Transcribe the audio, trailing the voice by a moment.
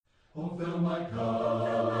Oh, fill my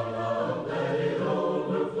cup, let it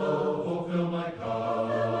overflow. Oh, fill my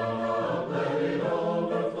cup, let it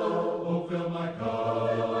overflow. Oh, fill my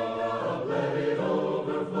cup, let it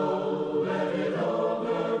overflow. Let it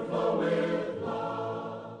overflow with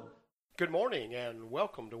love. Good morning and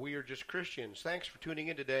welcome to We Are Just Christians. Thanks for tuning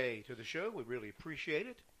in today to the show. We really appreciate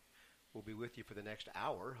it. We'll be with you for the next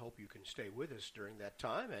hour. Hope you can stay with us during that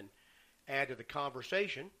time and add to the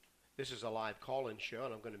conversation. This is a live call-in show,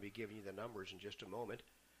 and I'm going to be giving you the numbers in just a moment.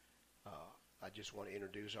 I just want to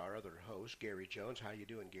introduce our other host, Gary Jones. How you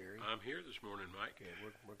doing, Gary? I'm here this morning, Mike.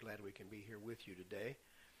 Good. We're glad we can be here with you today.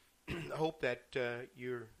 I hope that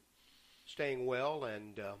you're staying well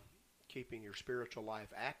and keeping your spiritual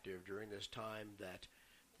life active during this time that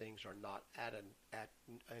things are not at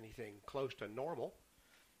anything close to normal.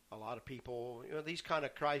 A lot of people, these kind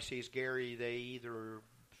of crises, Gary, they either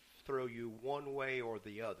throw you one way or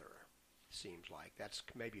the other. Seems like that's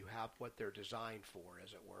maybe what they're designed for,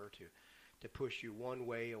 as it were, to push you one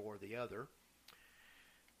way or the other.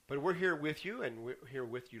 But we're here with you, and we're here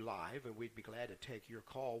with you live, and we'd be glad to take your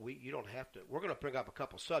call. You don't have to. We're going to bring up a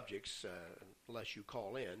couple subjects unless you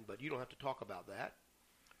call in, but you don't have to talk about that.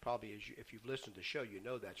 Probably if you've listened to the show, you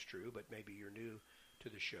know that's true, but maybe you're new to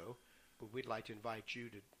the show. But we'd like to invite you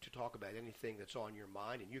to talk about anything that's on your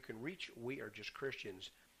mind, and you can reach We Are Just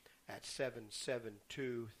Christians at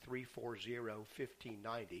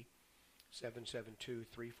 772-340-1590.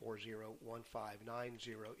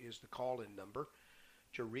 772-340-1590 is the call-in number.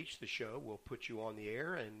 To reach the show, we'll put you on the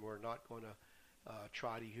air, and we're not going to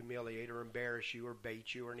try to humiliate or embarrass you or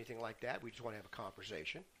bait you or anything like that. We just want to have a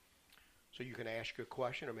conversation. So you can ask your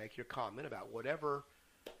question or make your comment about whatever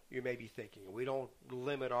you may be thinking. We don't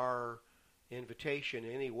limit our invitation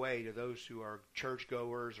in any way to those who are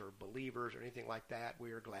churchgoers or believers or anything like that.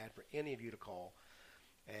 We are glad for any of you to call,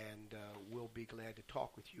 and we'll be glad to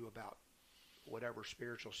talk with you about whatever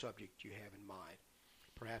spiritual subject you have in mind.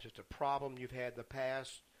 Perhaps it's a problem you've had in the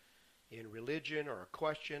past in religion, or a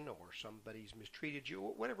question, or somebody's mistreated you,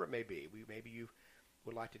 or whatever it may be. Maybe you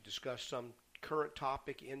would like to discuss some current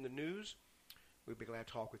topic in the news. We'd be glad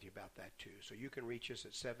to talk with you about that too. So you can reach us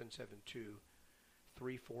at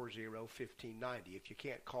 772-340-1590. If you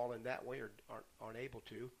can't call in that way or aren't able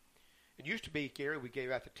to. It used to be, Gary, we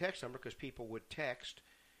gave out the text number because people would text.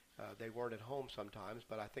 They weren't at home sometimes,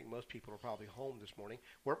 but I think most people are probably home this morning.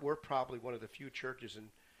 We're probably one of the few churches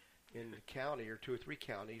in the county, or 2 or 3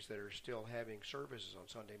 counties, that are still having services on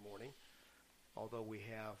Sunday morning, although we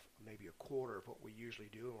have maybe a quarter of what we usually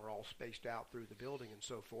do, and we're all spaced out through the building and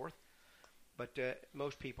so forth. But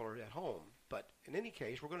most people are at home. But in any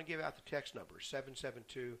case, we're going to give out the text number,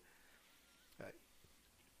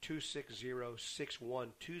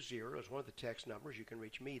 772-260-6120 is one of the text numbers. You can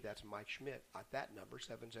reach me. That's Mike Schmidt at that number,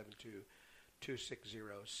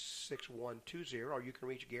 772-260-6120. Or you can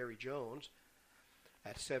reach Gary Jones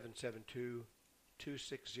at 772-260-6220,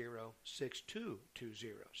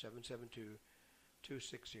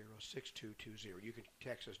 772-260-6220. You can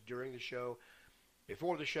text us during the show,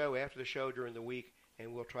 before the show, after the show, during the week,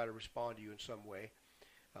 and we'll try to respond to you in some way.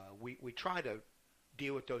 We try to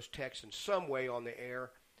deal with those texts in some way on the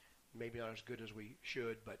air. Maybe not as good as we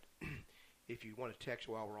should, but if you want to text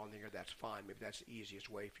while we're on the air, that's fine. Maybe that's the easiest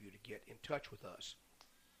way for you to get in touch with us.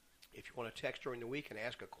 If you want to text during the week and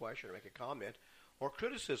ask a question or make a comment or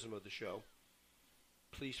criticism of the show,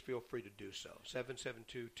 please feel free to do so.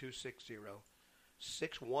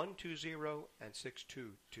 772-260-6120 and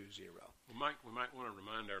 6220. Well, Mike, we might want to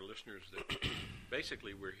remind our listeners that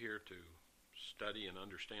basically we're here to study and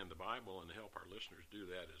understand the Bible and help our listeners do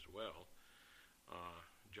that as well.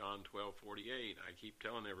 John 12:48. I keep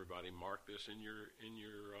telling everybody, mark this in your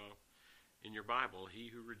Bible. He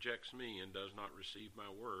who rejects me and does not receive my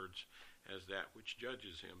words as that which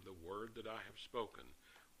judges him, the word that I have spoken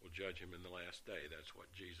will judge him in the last day. That's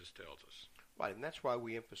what Jesus tells us. Right, and that's why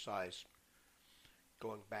we emphasize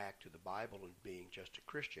going back to the Bible and being just a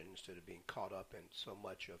Christian instead of being caught up in so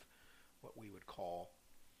much of what we would call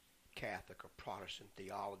Catholic or Protestant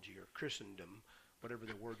theology or Christendom, whatever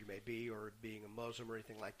the word you may be, or being a Muslim or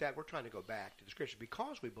anything like that. We're trying to go back to the Scriptures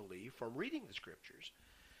because we believe from reading the Scriptures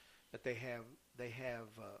that they have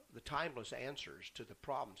the timeless answers to the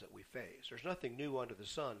problems that we face. There's nothing new under the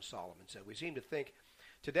sun, Solomon said. We seem to think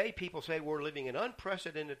today people say we're living in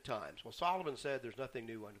unprecedented times. Well, Solomon said there's nothing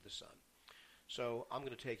new under the sun. So I'm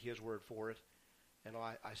going to take his word for it, and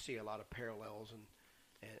I see a lot of parallels, and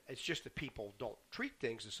it's just that people don't treat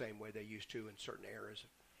things the same way they used to in certain eras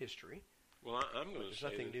of history. Well, I'm going to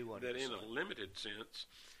say that in a limited sense,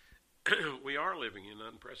 we are living in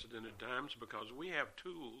unprecedented times because we have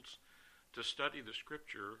tools to study the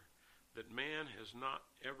Scripture that man has not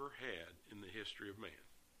ever had in the history of man.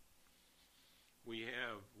 We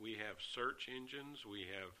have search engines. We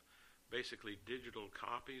have basically digital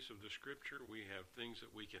copies of the Scripture. We have things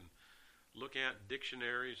that we can look at,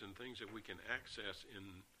 dictionaries and things that we can access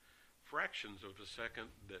in fractions of a second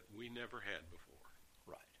that we never had before.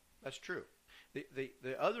 Right. That's true. The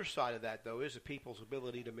other side of that, though, is that people's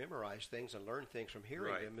ability to memorize things and learn things from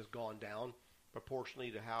hearing Right. them has gone down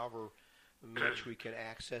proportionally to however much we can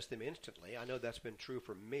access them instantly. I know that's been true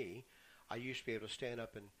for me. I used to be able to stand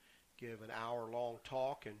up and give an hour-long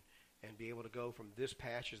talk and be able to go from this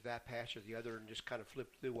passage, that passage, the other, and just kind of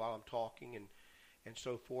flip through while I'm talking and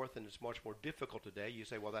so forth, and it's much more difficult today. You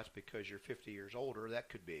say, well, that's because you're 50 years older. That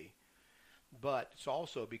could be. But it's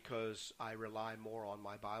also because I rely more on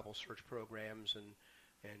my Bible search programs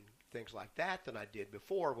and things like that than I did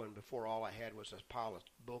before, when before all I had was a pile of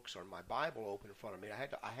books or my Bible open in front of me.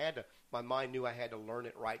 I had to, my mind knew I had to learn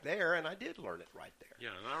it right there, and I did learn it right there.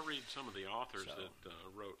 Yeah, and I read some of the authors So. that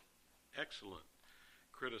wrote excellent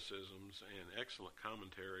criticisms and excellent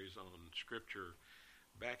commentaries on Scripture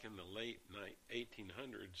back in the late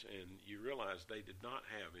 1800s, and you realize they did not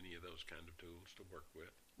have any of those kind of tools to work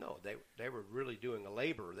with. No, they were really doing a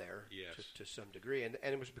labor there. Yes. to some degree, and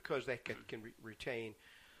it was because they can retain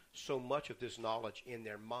so much of this knowledge in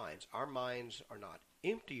their minds. Our minds are not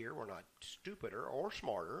emptier, we're not stupider or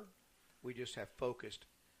smarter. We just have focused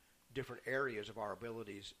different areas of our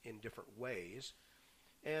abilities in different ways.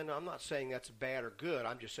 And I'm not saying that's bad or good.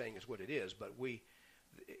 I'm just saying it's what it is. But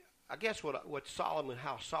I guess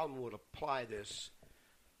how Solomon would apply this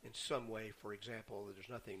in some way, for example, that there's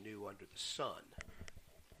nothing new under the sun,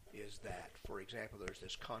 is that, for example, there's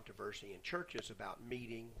this controversy in churches about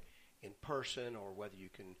meeting in person, or whether you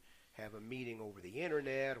can have a meeting over the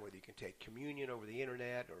internet, or whether you can take communion over the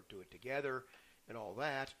internet or do it together and all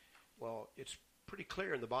that. Well, it's pretty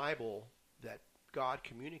clear in the Bible that God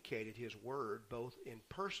communicated his word both in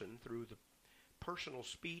person through the personal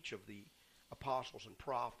speech of the apostles and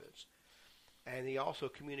prophets, and he also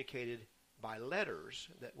communicated by letters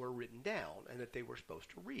that were written down and that they were supposed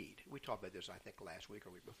to read. We talked about this, I think, last week or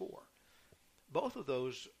week before. Both of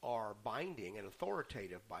those are binding and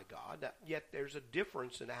authoritative by God, yet there's a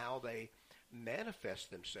difference in how they manifest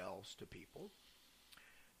themselves to people.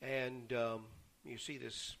 And you see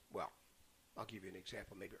this, well, I'll give you an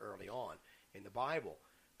example maybe early on. In the Bible,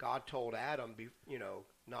 God told Adam,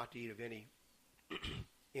 not to eat of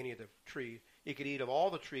any of the trees. He could eat of all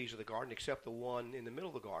the trees of the garden except the one in the middle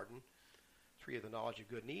of the garden, tree of the knowledge of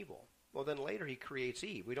good and evil. Well, then later he creates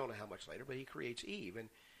Eve. We don't know how much later, but he creates Eve.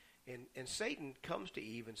 And Satan comes to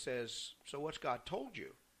Eve and says, so what's God told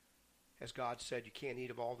you? Has God said you can't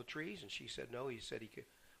eat of all the trees? And she said, no, he said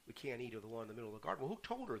we can't eat of the one in the middle of the garden. Well, who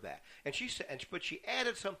told her that? And she said, but she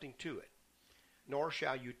added something to it. Nor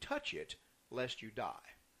shall you touch it, lest you die.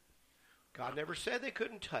 God never said they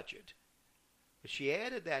couldn't touch it. But she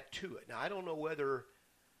added that to it. Now, I don't know whether,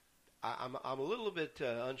 I'm a little bit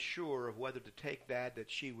unsure of whether to take that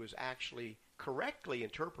she was actually correctly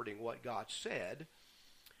interpreting what God said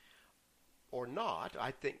or not.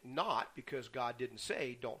 I think not, because God didn't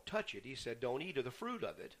say don't touch it. He said don't eat of the fruit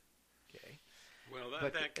of it. Okay. Well,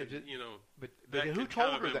 But that who could told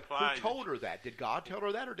kind her of that? imply Who told her that? Did God tell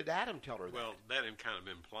her that, or did Adam tell her that? Well, that kind of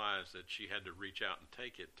implies that she had to reach out and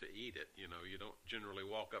take it to eat it. You don't generally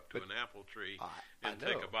walk up to an apple tree and I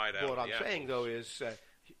know. take a bite out But of what the I'm saying, apples. though, is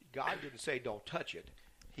God didn't say don't touch it.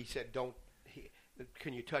 He said don't.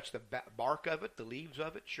 Can you touch the bark of it, the leaves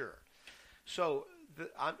of it? Sure. So,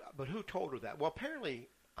 but who told her that? Well, apparently,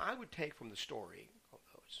 I would take from the story,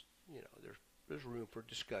 although it's, there's room for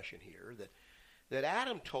discussion here, that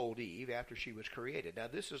Adam told Eve after she was created. Now,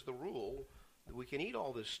 this is the rule, that we can eat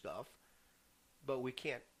all this stuff, but we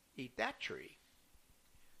can't eat that tree.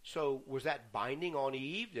 So was that binding on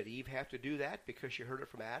Eve? Did Eve have to do that because she heard it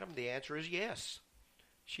from Adam? The answer is yes.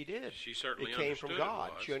 She did. She certainly it came from understood God.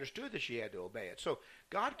 it was. She understood that she had to obey it. So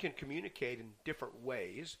God can communicate in different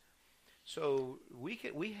ways. So we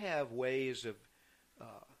have ways of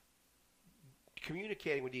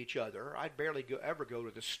communicating with each other. I'd barely ever go to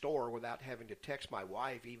the store without having to text my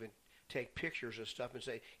wife, even take pictures of stuff and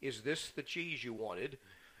say, is this the cheese you wanted?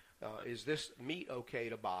 Is this meat okay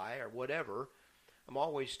to buy, or whatever? I'm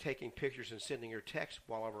always taking pictures and sending her texts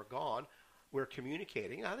while we're gone. We're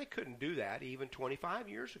communicating. Now, they couldn't do that even 25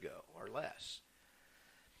 years ago or less.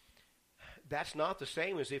 That's not the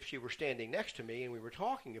same as if she were standing next to me and we were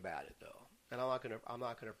talking about it, though. And I'm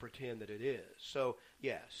not going to pretend that it is. So,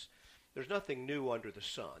 yes, there's nothing new under the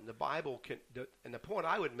sun. The Bible can, and the point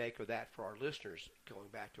I would make of that for our listeners, going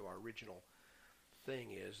back to our original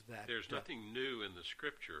thing is that there's nothing new in the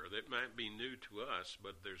Scripture. That might be new to us,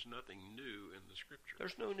 but there's nothing new in the Scripture.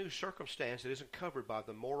 There's no new circumstance that isn't covered by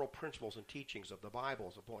the moral principles and teachings of the Bible.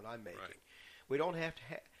 Is the point I'm making. Right. We don't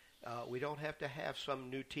have to have some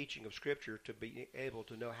new teaching of Scripture to be able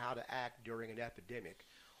to know how to act during an epidemic,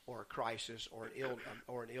 or a crisis, or an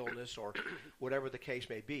illness, or whatever the case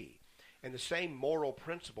may be. And the same moral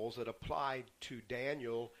principles that applied to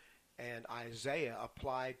Daniel and Isaiah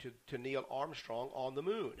applied to Neil Armstrong on the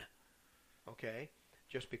moon. Okay?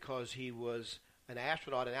 Just because he was an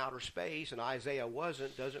astronaut in outer space and Isaiah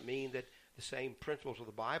wasn't doesn't mean that the same principles of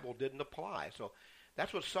the Bible didn't apply. So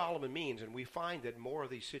that's what Solomon means, and we find that more of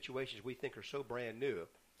these situations we think are so brand new.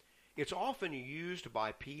 It's often used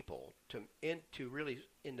by people to really,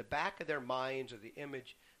 in the back of their minds, of the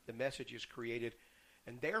image, the message is created.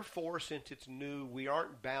 And therefore, since it's new, we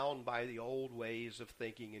aren't bound by the old ways of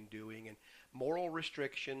thinking and doing, and moral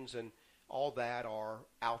restrictions and all that are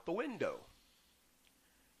out the window.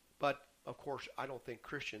 But, of course, I don't think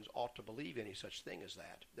Christians ought to believe any such thing as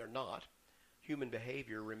that. They're not. Human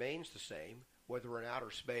behavior remains the same, whether we're in outer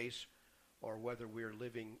space or whether we're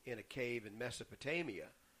living in a cave in Mesopotamia.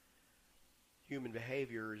 Human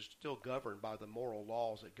behavior is still governed by the moral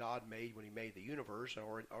laws that God made when he made the universe,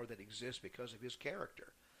 or that exist because of his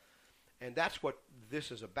character. And that's what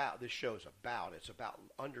this is about. This show is about. It's about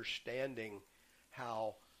understanding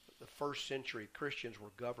how the first century Christians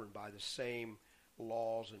were governed by the same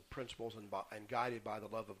laws and principles and guided by the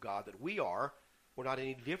love of God that we are. We're not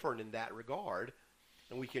any different in that regard.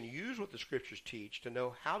 And we can use what the Scriptures teach to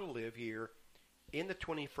know how to live here in the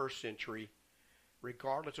 21st century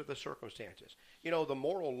regardless of the circumstances. You know, the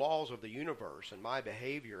moral laws of the universe and my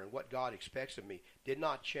behavior and what God expects of me did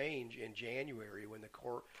not change in January when the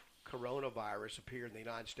coronavirus appeared in the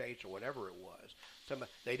United States or whatever it was.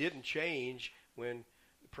 They didn't change when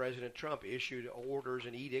President Trump issued orders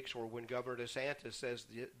and edicts, or when Governor DeSantis says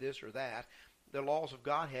this or that. The laws of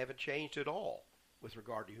God haven't changed at all with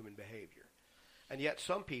regard to human behavior. And yet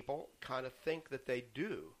some people kind of think that they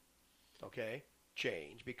do,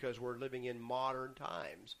 change, because we're living in modern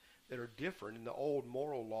times that are different, and the old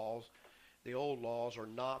moral laws, the old laws are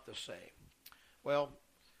not the same. Well,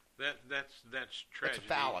 that's tragedy. It's a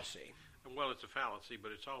fallacy. Well, it's a fallacy,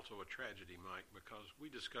 but it's also a tragedy, Mike, because we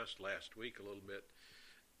discussed last week a little bit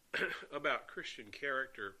about Christian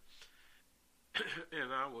character,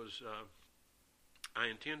 and I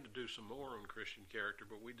intend to do some more on Christian character,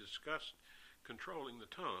 but we discussed controlling the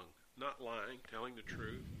tongue, not lying, telling the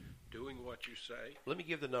truth, doing what you say. Let me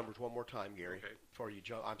give the numbers one more time, Gary, before you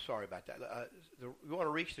jump. I'm sorry about that. You want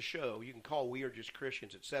to reach the show, you can call We Are Just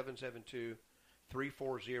Christians at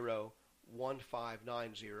 772-340-1590,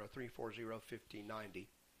 340-1590,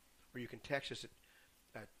 or you can text us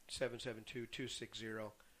at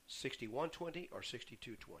 772-260-6120 or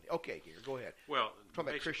 6220. Okay, Gary, go ahead. Well,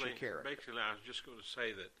 talking about Christian character. Basically, I was just going to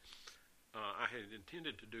say that I had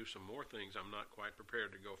intended to do some more things. I'm not quite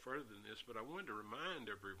prepared to go further than this, but I wanted to remind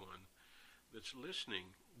everyone that's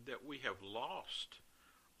listening that we have lost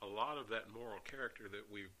a lot of that moral character that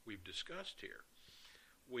we've discussed here.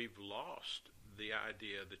 We've lost the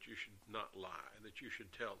idea that you should not lie, that you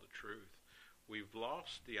should tell the truth. We've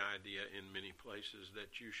lost the idea in many places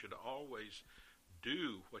that you should always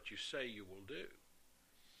do what you say you will do.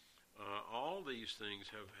 All these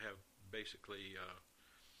things have basically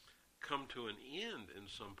come to an end in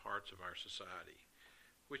some parts of our society,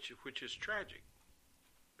 which is tragic.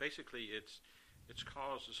 Basically, it's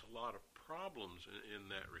caused us a lot of problems in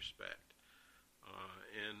that respect.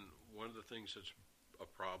 And one of the things that's a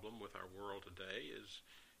problem with our world today is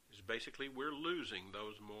basically we're losing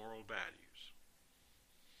those moral values.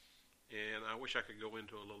 And I wish I could go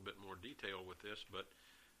into a little bit more detail with this, but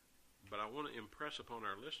I want to impress upon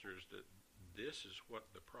our listeners that this is what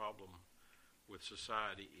the problem with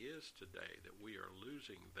society is today, that we are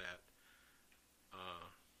losing that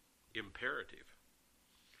imperative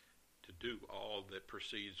to do all that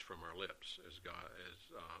proceeds from our lips, as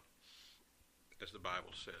the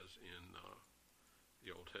Bible says in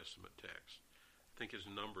the Old Testament text. I think it's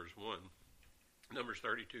Numbers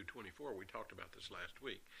 32:24. We talked about this last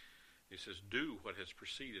week. He says, "Do what has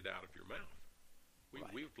proceeded out of your mouth."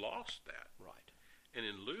 We've lost that. Right. And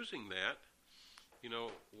in losing that,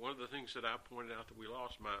 one of the things that I pointed out that we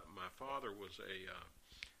lost, my father was a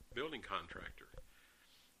building contractor,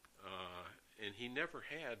 and he never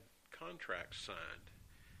had contracts signed.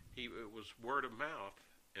 It was word of mouth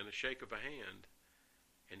and a shake of a hand,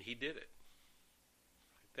 and he did it.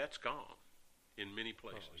 That's gone in many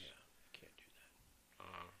places. Oh, yeah. Can't do that.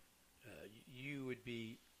 You would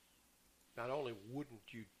be not only wouldn't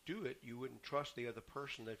you do it, you wouldn't trust the other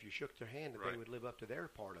person that if you shook their hand that Right. they would live up to their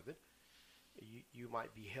part of it. You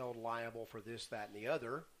might be held liable for this, that, and the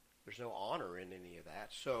other. There's no honor in any of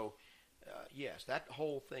that. So, yes, that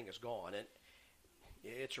whole thing is gone, and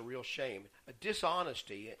it's a real shame.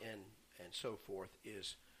 Dishonesty and so forth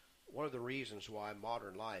is one of the reasons why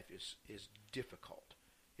modern life is difficult.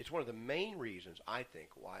 It's one of the main reasons, I think,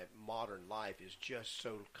 why modern life is just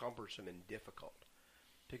so cumbersome and difficult.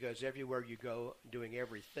 Because everywhere you go, doing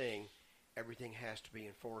everything has to be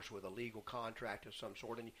enforced with a legal contract of some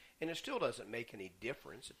sort. And it still doesn't make any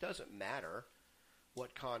difference. It doesn't matter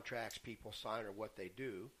what contracts people sign or what they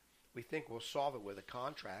do. We think we'll solve it with a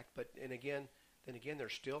contract, but then again,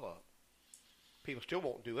 there's still people still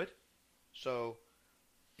won't do it. So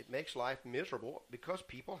it makes life miserable because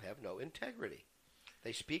people have no integrity.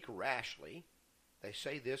 They speak rashly. They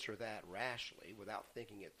say this or that rashly without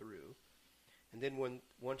thinking it through. And then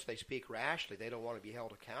once they speak rashly, they don't want to be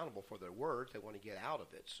held accountable for their words. They want to get out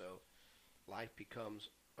of it. So life becomes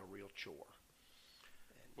a real chore.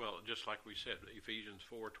 Well, just like we said, Ephesians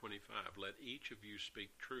 4:25, let each of you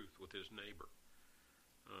speak truth with his neighbor.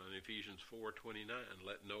 In Ephesians 4:29,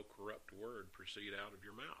 let no corrupt word proceed out of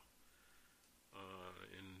your mouth.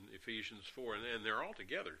 In Ephesians 4, and they're all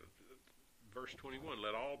together. Verse 21,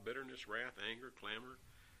 let all bitterness, wrath, anger, clamor,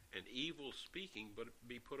 and evil speaking but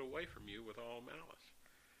be put away from you with all malice.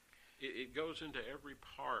 It goes into every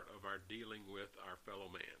part of our dealing with our fellow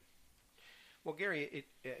man. Well, Gary,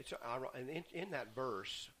 it's in that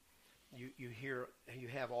verse, you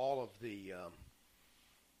have all of the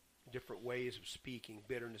different ways of speaking: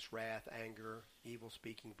 bitterness, wrath, anger, evil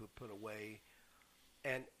speaking, put away.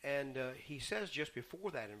 And he says just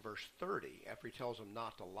before that in verse 30, after he tells them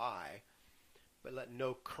not to lie, but let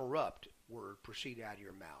no corrupt word proceed out of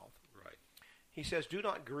your mouth. Right. He says, do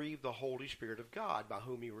not grieve the Holy Spirit of God, by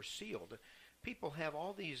whom you were sealed. People have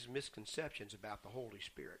all these misconceptions about the Holy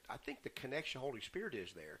Spirit. I think the connection the Holy Spirit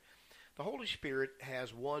is there. The Holy Spirit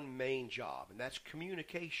has one main job, and that's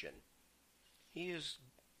communication. He is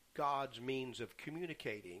God's means of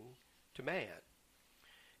communicating to man.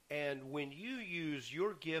 And when you use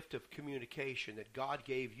your gift of communication that God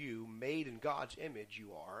gave you, made in God's image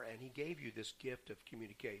you are, and he gave you this gift of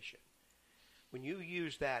communication, when you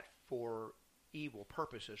use that for evil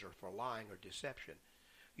purposes or for lying or deception,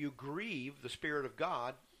 you grieve the Spirit of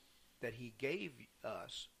God that he gave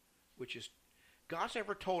us, which is, God's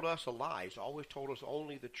never told us a lie. He's always told us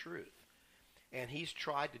only the truth. And he's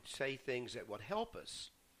tried to say things that would help us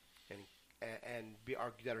and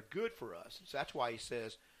that are good for us. So that's why he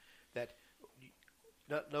says that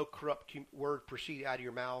no corrupt word proceed out of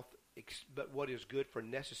your mouth, but what is good for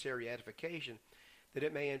necessary edification, that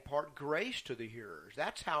it may impart grace to the hearers.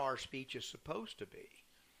 That's how our speech is supposed to be.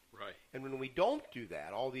 Right. And when we don't do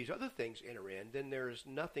that, all these other things enter in, then there's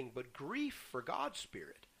nothing but grief for God's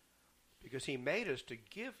Spirit, because he made us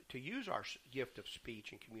to use our gift of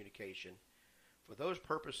speech and communication for those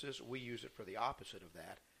purposes. We use it for the opposite of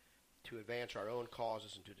that, to advance our own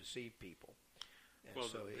causes and to deceive people. And well,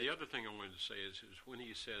 so the other thing I wanted to say is when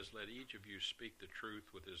he says, let each of you speak the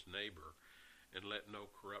truth with his neighbor, and let no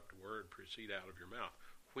corrupt word proceed out of your mouth.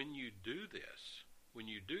 When you do this, when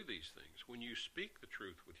you do these things, when you speak the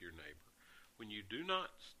truth with your neighbor, when you do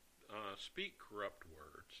not speak corrupt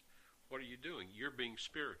words, what are you doing? You're being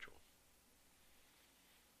spiritual.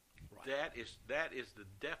 Right. That is the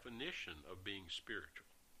definition of being spiritual.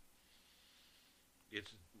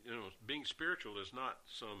 It's, being spiritual is not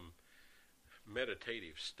some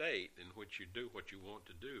meditative state in which you do what you want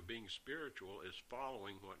to do. Being spiritual is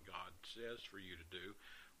following what God says for you to do,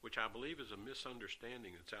 which I believe is a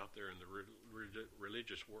misunderstanding that's out there in the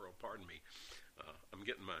religious world. Pardon me. I'm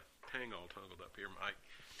getting my tang all tangled up here, Mike.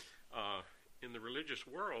 In the religious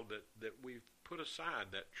world, that we've put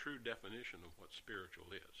aside that true definition of what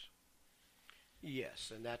spiritual is.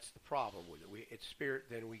 Yes, and that's the problem with it. It's spirit,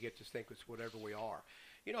 then we get to think it's whatever we are.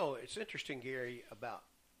 It's interesting, Gary, about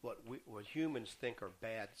what humans think are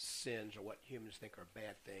bad sins, or what humans think are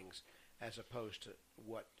bad things, as opposed to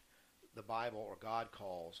what the Bible or God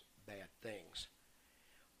calls bad things.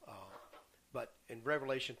 But in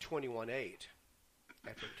Revelation 21:8,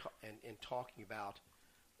 in talking about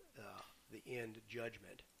the end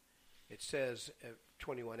judgment, it says,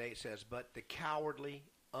 21:8 says, but the cowardly,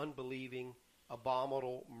 unbelieving,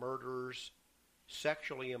 abominable, murderers,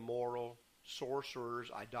 sexually immoral, sorcerers,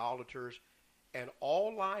 idolaters, and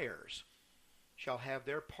all liars shall have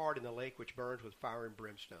their part in the lake which burns with fire and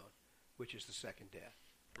brimstone, which is the second death.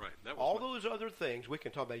 Right. Those other things, we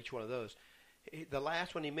can talk about each one of those. The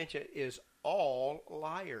last one he mentioned is all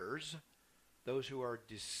liars, those who are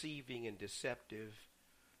deceiving and deceptive,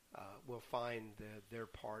 will find their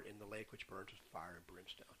part in the lake which burns with fire and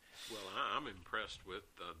brimstone. Well, I'm impressed with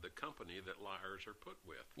the company that liars are put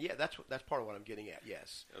with. Yeah, that's part of what I'm getting at.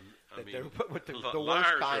 Yes, I mean, they're put with the worst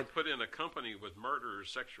liars kind. are put in a company with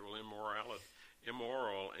murderers, sexual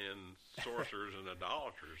immoral, and sorcerers and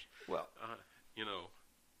idolaters. Well,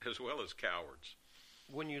 as well as cowards.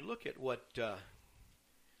 When you look at what,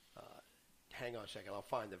 hang on a second, I'll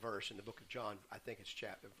find the verse in the book of John. I think it's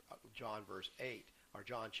John verse 8, or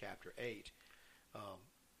John chapter 8,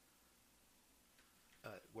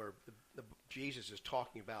 where Jesus is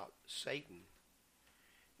talking about Satan.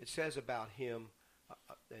 It says about him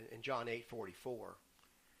in John 8:44,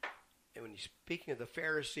 and when he's speaking of the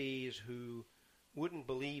Pharisees who wouldn't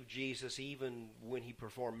believe Jesus even when he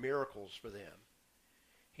performed miracles for them,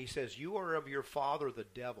 he says, "You are of your father the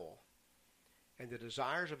devil, and the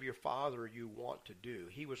desires of your father you want to do.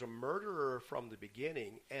 He was a murderer from the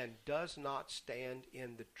beginning and does not stand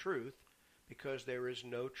in the truth because there is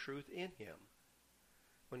no truth in him.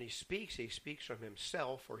 When he speaks from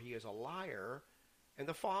himself, for he is a liar and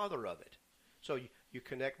the father of it." So you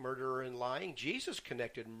connect murderer and lying. Jesus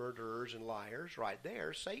connected murderers and liars right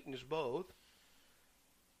there. Satan is both,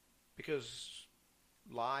 because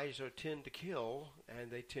lies tend to kill and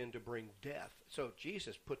they tend to bring death. So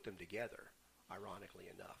Jesus put them together, ironically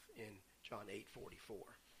enough, in John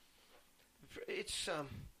 8:44.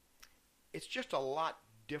 It's just a lot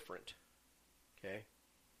different. Okay?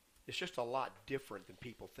 It's just a lot different than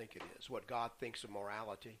people think it is. What God thinks of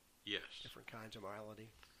morality. Yes. Different kinds of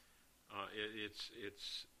morality.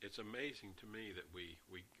 It's amazing to me that we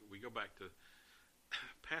go back to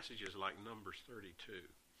passages like Numbers 32.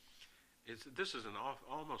 This is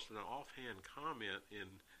almost an offhand comment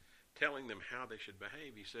in telling them how they should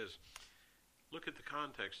behave. He says, look at the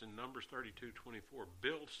context in Numbers 32:24.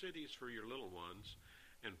 Build cities for your little ones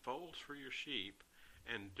and folds for your sheep,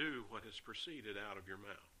 and do what has proceeded out of your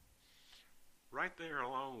mouth. Right there,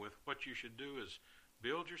 along with what you should do, is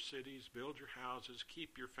build your cities, build your houses,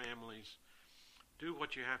 keep your families, do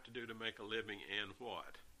what you have to do to make a living, and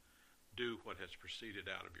what? Do what has proceeded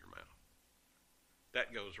out of your mouth.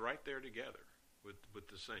 That goes right there together with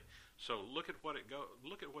the same. So look at what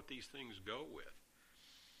look at what these things go with.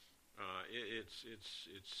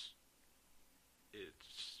 It's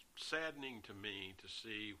saddening to me to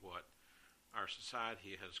see what our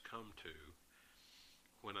society has come to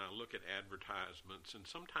when I look at advertisements. And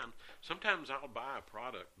sometimes I'll buy a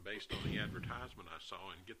product based on the advertisement I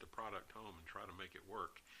saw and get the product home and try to make it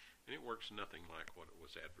work, and it works nothing like what it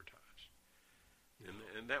was advertised.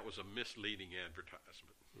 And that was a misleading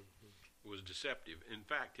advertisement. Mm-hmm. It was deceptive. In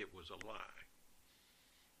fact, it was a lie.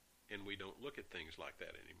 And we don't look at things like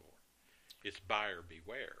that anymore. It's buyer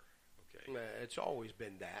beware. Okay. It's always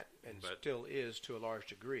been that, and still is to a large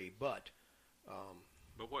degree. But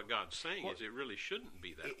what God's saying is it really shouldn't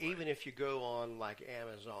be that way. Even if you go on like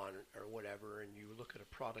Amazon or whatever, and you look at a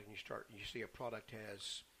product and you see a product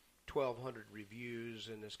has 1,200 reviews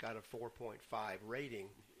and it's got a 4.5 rating.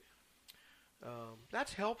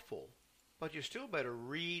 That's helpful, but you still better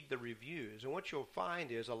read the reviews. And what you'll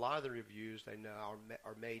find is a lot of the reviews they know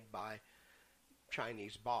are made by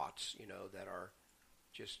Chinese bots, that are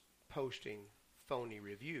just posting phony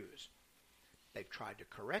reviews. They've tried to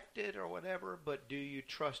correct it or whatever, but do you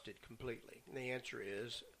trust it completely? And the answer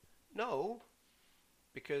is no,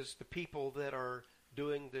 because the people that are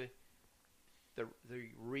doing the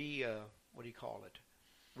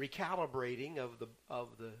recalibrating of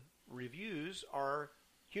the reviews are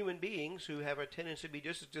human beings who have a tendency to be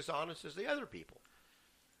just as dishonest as the other people.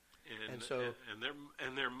 And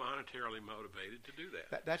they're monetarily motivated to do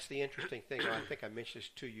that. That's the interesting thing. I think I mentioned this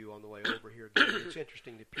to you on the way over here. It's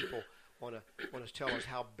interesting that people want to tell us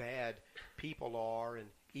how bad people are and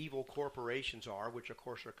evil corporations are, which of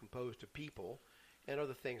course are composed of people, and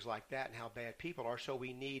other things like that, and how bad people are. So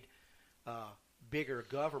we need bigger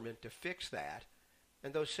government to fix that.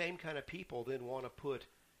 And those same kind of people then want to put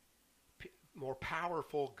more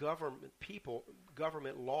powerful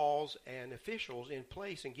government laws and officials in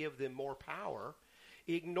place and give them more power,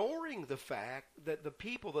 ignoring the fact that the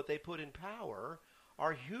people that they put in power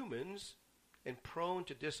are humans and prone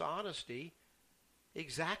to dishonesty,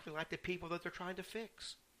 exactly like the people that they're trying to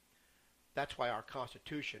fix. That's why our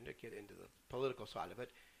Constitution, to get into the political side of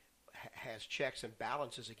it, has checks and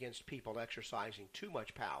balances against people exercising too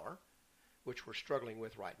much power, which we're struggling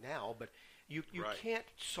with right now. But you Right. can't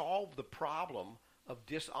solve the problem of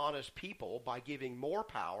dishonest people by giving more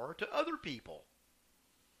power to other people.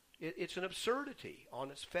 It's an absurdity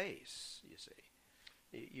on its face, you see.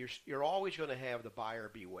 You're always going to have the buyer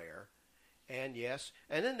beware, And yes,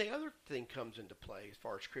 and then the other thing comes into play as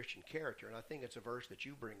far as Christian character, and I think it's a verse that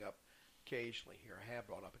you bring up occasionally here, I have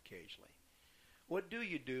brought up occasionally. What do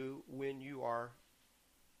you do when you are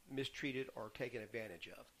mistreated or taken advantage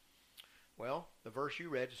of? Well, the verse you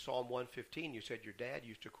read, Psalm 115, you said your dad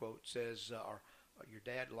used to quote, says, or your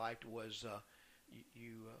dad liked was,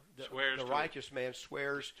 the righteous man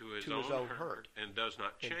swears to his own hurt and does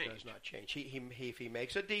not change. And does not change. If he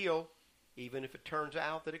makes a deal, even if it turns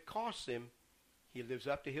out that it costs him, he lives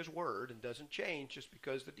up to his word and doesn't change just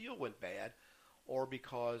because the deal went bad, or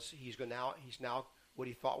because he's now what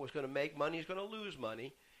he thought was going to make money is going to lose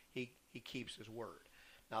money. He keeps his word.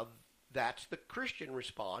 Now that's the Christian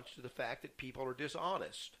response to the fact that people are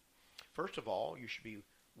dishonest. First of all, you should be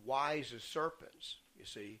wise as serpents, you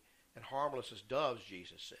see, and harmless as doves,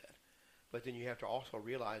 Jesus said. But then you have to also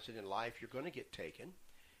realize that in life you're going to get taken.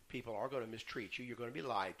 People are going to mistreat you. You're going to be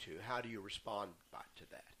lied to. How do you respond to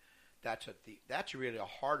that? That's really a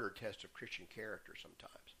harder test of Christian character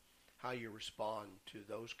sometimes. How you respond to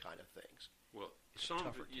those kind of things. Well,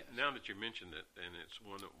 now that you mentioned it, and it's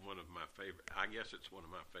one of my favorite. I guess it's one of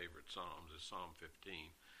my favorite psalms. Is Psalm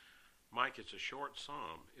 15. Mike, it's a short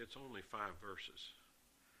psalm. It's only 5 verses.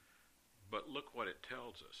 But look what it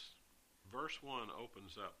tells us. Verse 1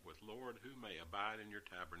 opens up with, Lord, who may abide in your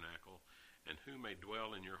tabernacle, and who may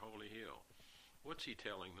dwell in your holy hill. What's he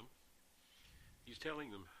telling them? He's telling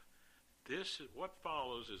them, what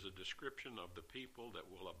follows is a description of the people that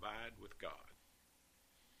will abide with God.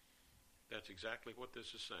 That's exactly what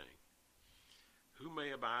this is saying. Who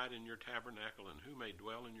may abide in your tabernacle, and who may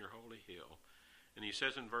dwell in your holy hill. And he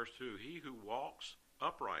says in verse 2, he who walks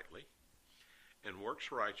uprightly and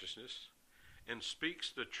works righteousness and speaks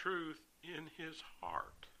the truth in his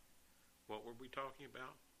heart. What were we talking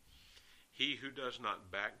about? He who does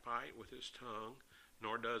not backbite with his tongue,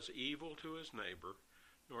 nor does evil to his neighbor,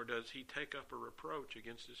 nor does he take up a reproach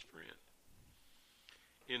against his friend.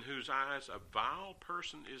 In whose eyes a vile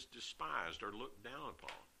person is despised or looked down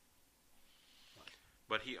upon.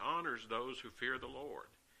 But he honors those who fear the Lord.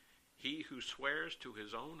 He who swears to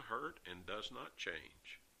his own hurt and does not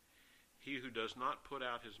change. He who does not put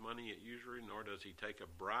out his money at usury, nor does he take a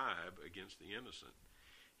bribe against the innocent.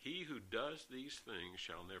 He who does these things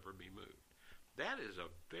shall never be moved. That is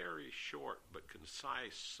a very short but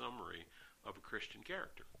concise summary of a Christian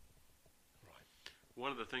character. Right. One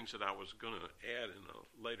of the things that I was going to add in a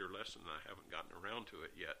later lesson, I haven't gotten around to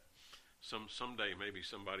it yet. Someday maybe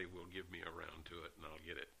somebody will give me around to it and I'll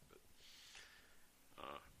get it.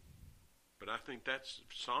 But I think that's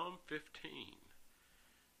Psalm 15.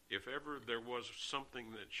 If ever there was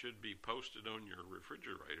something that should be posted on your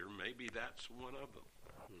refrigerator, maybe that's one of them.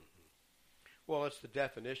 Mm-hmm. Well, it's the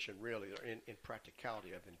definition, really, in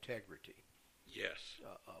practicality of integrity. Yes.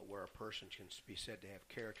 Where a person can be said to have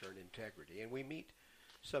character and integrity. And we meet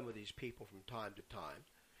some of these people from time to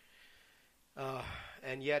time.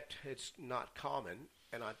 And yet it's not common.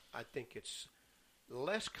 And I think it's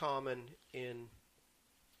less common in,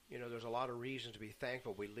 there's a lot of reasons to be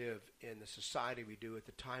thankful we live in the society we do at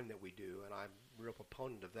the time that we do. And I'm a real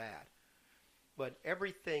proponent of that. But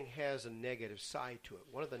everything has a negative side to it.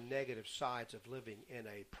 One of the negative sides of living in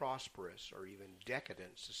a prosperous or even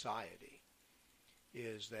decadent society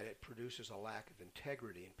is that it produces a lack of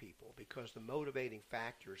integrity in people, because the motivating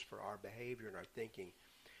factors for our behavior and our thinking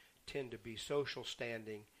tend to be social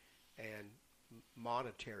standing and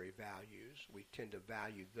monetary values. We tend to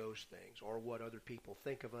value those things, or what other people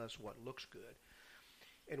think of us, what looks good.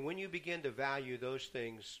 And when you begin to value those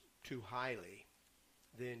things too highly,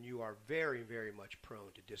 then you are very, very much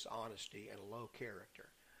prone to dishonesty and low character.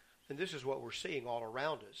 And this is what we're seeing all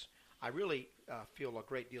around us. I really feel a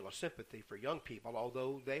great deal of sympathy for young people,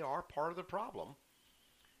 although they are part of the problem,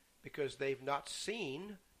 because they've not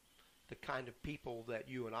seen the kind of people that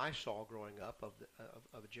you and I saw growing up, of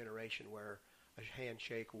a generation where a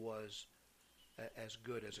handshake was as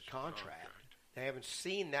good as a contract. They haven't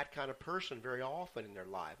seen that kind of person very often in their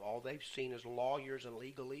life. All they've seen is lawyers and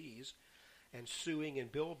legalese and suing in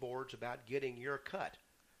billboards about getting your cut.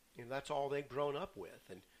 That's all they've grown up with.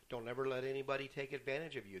 And don't ever let anybody take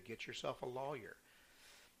advantage of you. Get yourself a lawyer.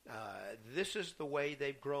 This is the way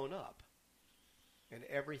they've grown up. And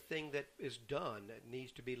everything that is done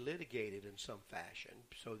needs to be litigated in some fashion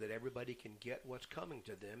so that everybody can get what's coming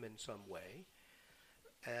to them in some way.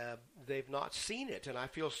 They've not seen it, and I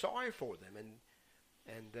feel sorry for them.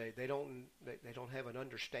 And they don't have an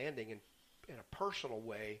understanding in a personal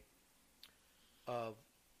way of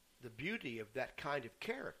the beauty of that kind of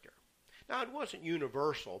character. Now, it wasn't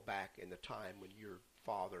universal back in the time when your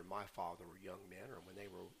father and my father were young men, or when they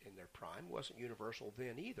were in their prime, wasn't universal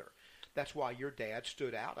then either. That's why your dad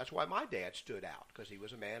stood out. That's why my dad stood out, because he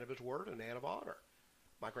was a man of his word and a man of honor.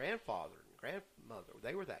 My grandfather and grandmother,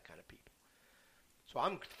 they were that kind of people. So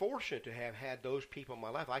I'm fortunate to have had those people in my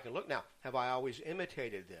life. I can look now. Have I always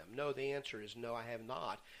imitated them? No, the answer is no, I have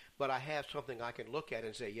not. But I have something I can look at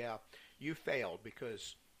and say, yeah, you failed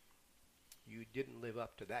because you didn't live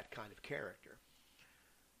up to that kind of character.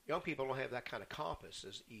 Young people don't have that kind of compass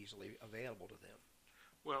as easily available to them.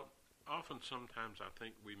 Well, sometimes I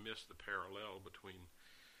think we miss the parallel between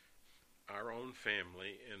our own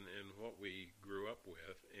family and what we grew up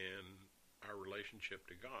with and our relationship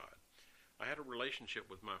to God. I had a relationship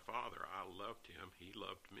with my father. I loved him. He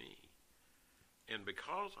loved me. And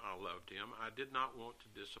because I loved him, I did not want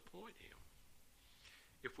to disappoint him.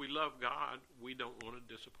 If we love God, we don't want to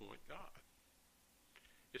disappoint God.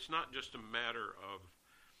 It's not just a matter of,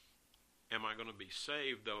 am I going to be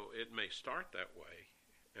saved, though it may start that way?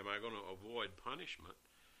 Am I going to avoid punishment?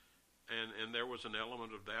 And there was an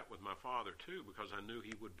element of that with my father, too, because I knew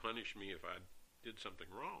he would punish me if I did something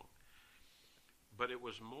wrong. But it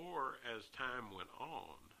was more, as time went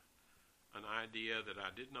on, an idea that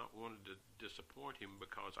I did not want to disappoint him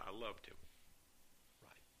because I loved him.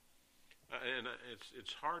 Right. And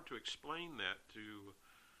it's hard to explain that to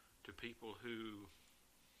people who,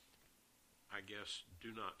 I guess,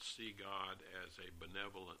 do not see God as a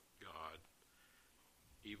benevolent God,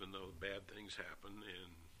 even though bad things happen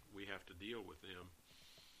and we have to deal with them.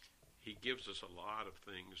 He gives us a lot of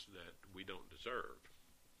things that we don't deserve.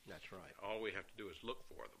 That's right. All we have to do is look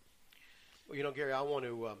for them. Well, Gary, I want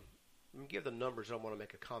to give the numbers. I want to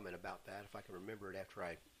make a comment about that, if I can remember it after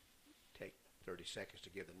I take 30 seconds to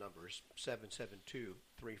give the numbers.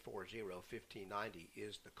 772-340-1590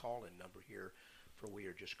 is the call-in number here for We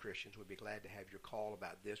Are Just Christians. We'd be glad to have your call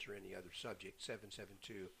about this or any other subject,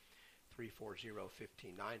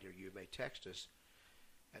 772-340-1590, or you may text us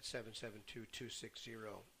at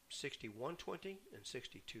 772-260-6120 and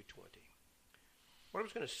 6220. What I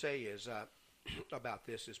was going to say is about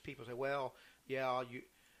this is people say, well, yeah,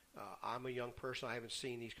 I'm a young person. I haven't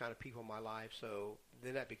seen these kind of people in my life, so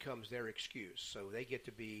then that becomes their excuse. So they get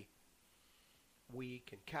to be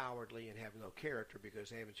weak and cowardly and have no character because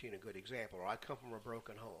they haven't seen a good example, or I come from a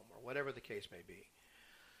broken home, or whatever the case may be.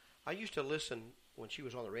 I used to listen when she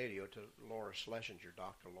was on the radio to Laura Schlesinger,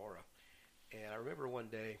 Dr. Laura, and I remember one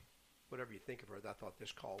day, whatever you think of her, I thought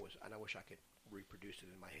this call was, and I wish I could reproduce it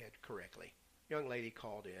in my head correctly. Young lady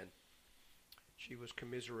called in. She was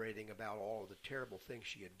commiserating about all of the terrible things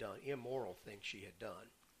she had done, immoral things she had done,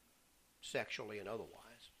 sexually and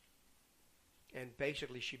otherwise. And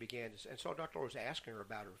basically she began to, and so Dr. Laura was asking her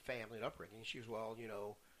about her family and upbringing. She was, well,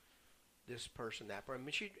 this person, that person. I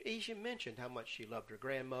mean, she mentioned how much she loved her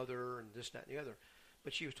grandmother and this, that, and the other.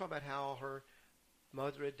 But she was talking about how her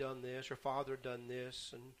mother had done this, her father had done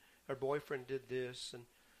this, and her boyfriend did this, and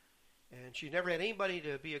she never had anybody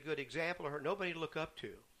to be a good example of her, nobody to look up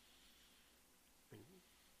to. And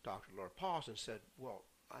Dr. Laura paused and said, well,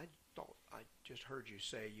 I thought I just heard you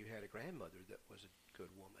say you had a grandmother that was a good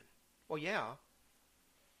woman. Well, yeah.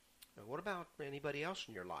 Now, what about anybody else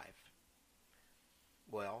in your life?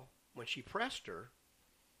 Well, when she pressed her,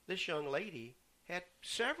 this young lady had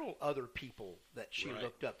several other people that she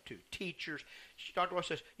looked up to, teachers. Dr. Laura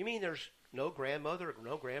says, you mean there's no grandmother,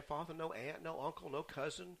 no grandfather, no aunt, no uncle, no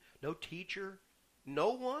cousin, no teacher,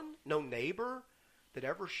 no one, no neighbor that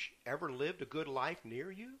ever lived a good life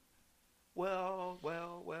near you? Well,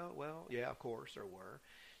 yeah, of course there were.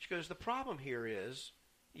 She goes, the problem here is,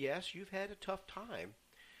 yes, you've had a tough time,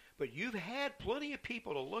 but you've had plenty of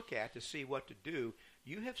people to look at to see what to do.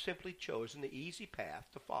 You have simply chosen the easy path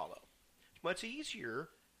to follow. It's much easier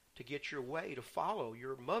to get your way to follow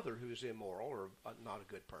your mother who's immoral or not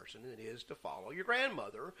a good person than it is to follow your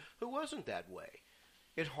grandmother who wasn't that way.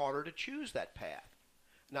 It's harder to choose that path.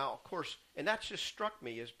 Now, of course, and that just struck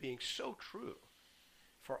me as being so true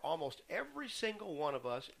for almost every single one of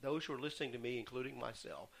us, those who are listening to me, including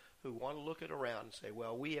myself, who want to look it around and say,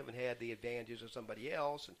 well, we haven't had the advantages of somebody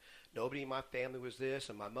else, and nobody in my family was this,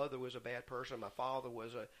 and my mother was a bad person, my father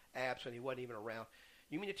was absent, he wasn't even around.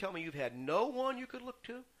 You mean to tell me you've had no one you could look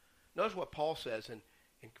to? Notice what Paul says in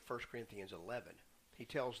 1 Corinthians 11. He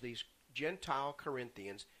tells these Gentile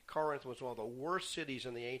Corinthians, Corinth was one of the worst cities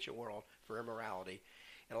in the ancient world for immorality,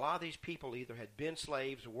 and a lot of these people either had been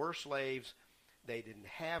slaves, were slaves, they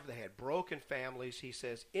had broken families. He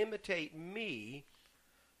says, imitate me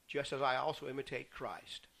just as I also imitate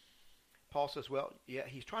Christ. Paul says, well, yeah,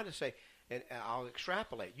 he's trying to say, and I'll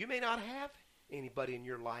extrapolate. You may not have anybody in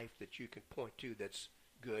your life that you can point to that's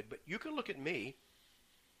good, but you can look at me.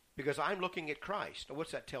 Because I'm looking at Christ. Now,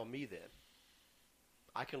 what's that tell me then?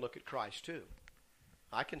 I can look at Christ too.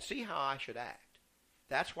 I can see how I should act.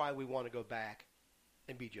 That's why we want to go back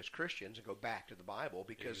and be just Christians and go back to the Bible,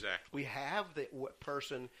 because Exactly. we have the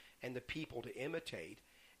person and the people to imitate.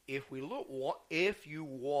 If you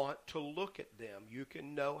want to look at them, you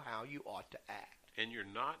can know how you ought to act. And you're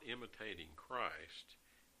not imitating Christ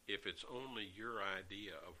if it's only your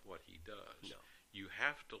idea of what he does. No. You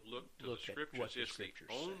have to look to Look the at Scriptures. what the It's Scriptures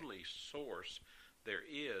the say. only source there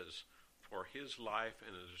is for his life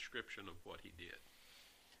and a description of what he did.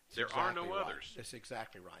 There are no right. others. That's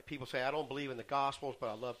exactly right. People say, I don't believe in the Gospels, but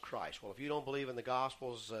I love Christ. Well, if you don't believe in the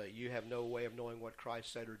Gospels, you have no way of knowing what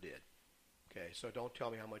Christ said or did. Okay, so don't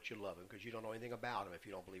tell me how much you love him, because you don't know anything about him if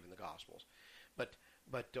you don't believe in the Gospels, but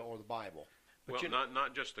or the Bible. But Well,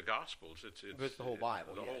 not just the Gospels. It's the whole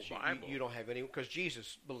Bible. The yes. whole Bible. You don't have any, because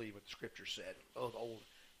Jesus believed what the Scripture said.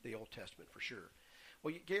 The Old Testament for sure.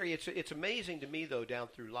 Well, Gary, it's amazing to me though, down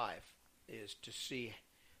through life, is to see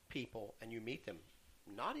people, and you meet them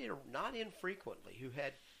not infrequently, who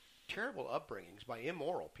had terrible upbringings by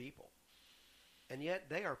immoral people, and yet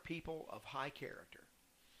they are people of high character,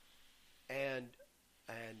 and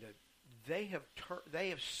they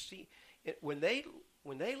have seen when they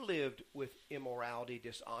lived with immorality,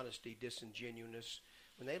 dishonesty, disingenuousness,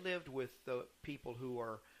 when they lived with the people who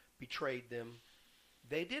betrayed them,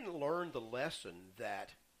 they didn't learn the lesson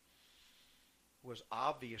that was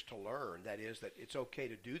obvious to learn, that is, that it's okay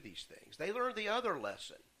to do these things. They learned the other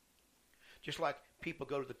lesson. Just like people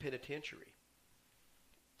go to the penitentiary,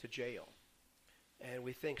 to jail, and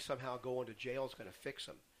we think somehow going to jail is going to fix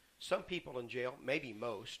them. Some people in jail, maybe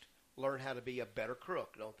most, learn how to be a better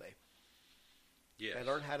crook, don't they? Yes. They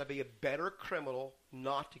learn how to be a better criminal,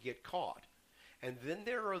 not to get caught. And then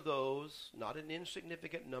there are those, not an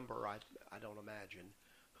insignificant number, I don't imagine,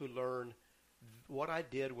 who learn what I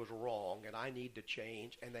did was wrong and I need to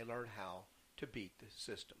change, and they learn how to beat the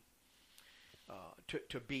system,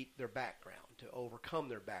 to beat their background, to overcome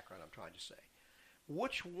their background, I'm trying to say.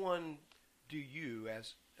 Which one do you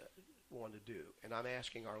want to do? And I'm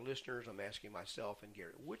asking our listeners, I'm asking myself and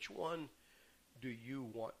Gary, which one do you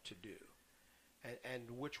want to do?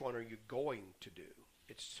 And which one are you going to do?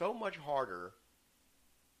 It's so much harder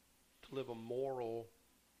to live a moral,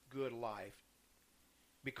 good life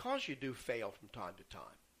because you do fail from time to time.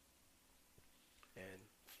 And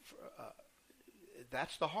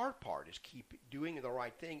that's the hard part, is keep doing the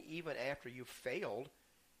right thing even after you've failed,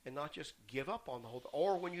 and not just give up on the whole thing.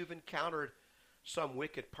 Or when you've encountered some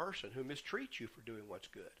wicked person who mistreats you for doing what's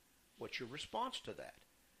good. What's your response to that?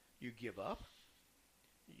 You give up?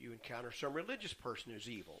 You encounter some religious person who's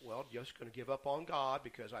evil. Well, you're just going to give up on God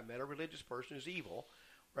because I met a religious person who's evil,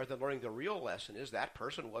 rather than learning the real lesson is that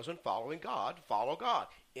person wasn't following God. Follow God.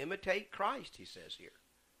 Imitate Christ, he says here.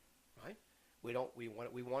 Right?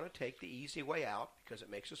 We want to take the easy way out because it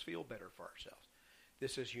makes us feel better for ourselves.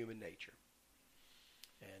 This is human nature.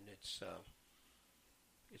 And it's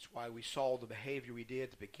why we saw the behavior we did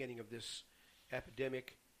at the beginning of this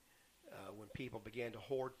epidemic, when people began to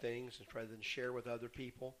hoard things and rather than share with other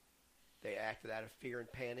people. They acted out of fear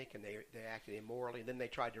and panic, and they acted immorally, and then they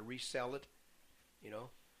tried to resell it, you know.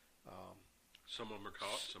 Some of them are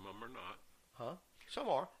caught, some of them are not. Huh? Some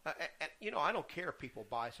are. I don't care if people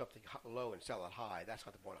buy something low and sell it high. That's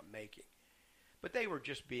not the point I'm making. But they were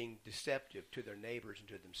just being deceptive to their neighbors and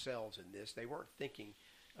to themselves in this. They weren't thinking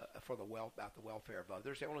about the welfare of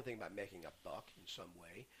others. They were only thinking about making a buck in some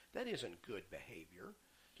way. That isn't good behavior.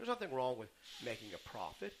 There's nothing wrong with making a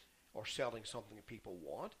profit or selling something that people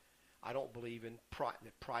want. I don't believe in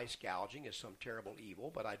that price gouging is some terrible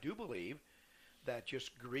evil, but I do believe that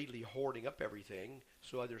just greedily hoarding up everything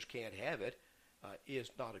so others can't have it is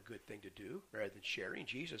not a good thing to do, rather than sharing.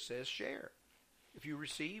 Jesus says share. If you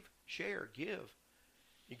receive, share, give.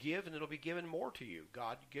 You give and it'll be given more to you.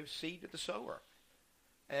 God gives seed to the sower.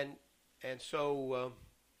 And so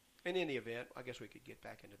in any event, I guess we could get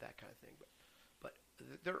back into that kind of thing. But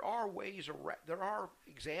there are ways, there are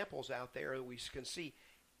examples out there that we can see.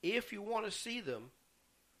 If you want to see them,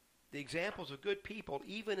 the examples of good people,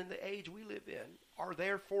 even in the age we live in, are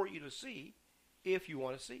there for you to see if you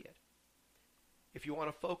want to see it. If you want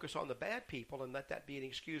to focus on the bad people and let that be an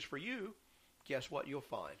excuse for you, guess what you'll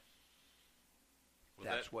find? Well,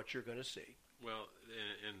 that's what you're going to see. Well,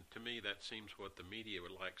 and to me that seems what the media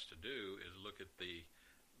likes to do, is look at the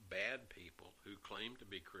bad people who claim to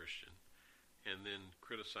be Christian and then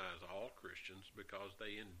criticize all Christians because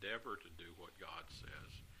they endeavor to do what God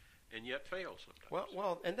says and yet fail sometimes.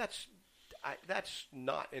 Well, and that's that's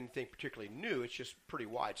not anything particularly new. It's just pretty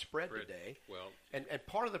widespread today. Well, and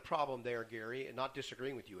part of the problem there, Gary, and not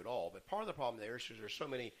disagreeing with you at all, but part of the problem there is there's so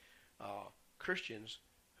many Christians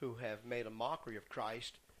who have made a mockery of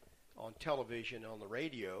Christ on television, on the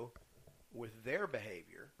radio, with their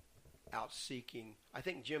behavior, out seeking. I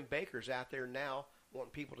think Jim Bakker's out there now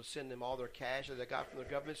wanting people to send them all their cash that they got from the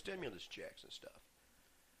government stimulus checks and stuff.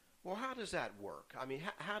 Well, how does that work? I mean,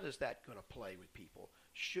 how does that going to play with people?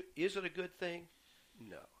 Is it a good thing?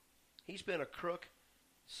 No. He's been a crook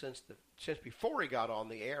since before he got on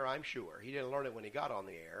the air, I'm sure. He didn't learn it when he got on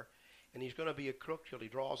the air. And he's going to be a crook till he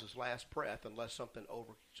draws his last breath unless something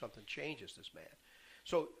changes this man.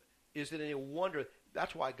 So is it any wonder?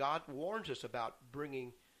 That's why God warns us about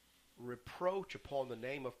bringing reproach upon the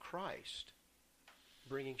name of Christ,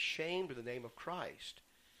 bringing shame to the name of Christ.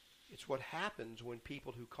 It's what happens when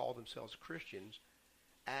people who call themselves Christians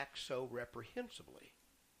act so reprehensibly.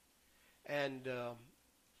 And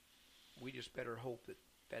we just better hope that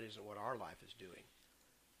that isn't what our life is doing.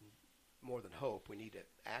 More than hope, we need to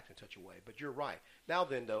act in such a way. But you're right. Now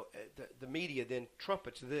then, though, the media then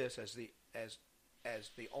trumpets this as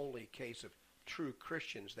the only case of true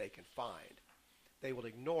Christians they can find. They will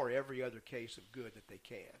ignore every other case of good that they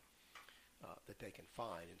can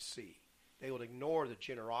find and see. They will ignore the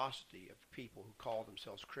generosity of people who call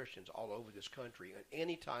themselves Christians all over this country. And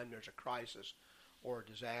any time there's a crisis or a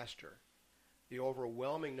disaster, the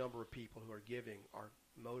overwhelming number of people who are giving are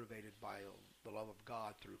motivated by the love of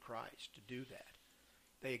God through Christ to do that.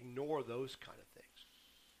 They ignore those kind of things.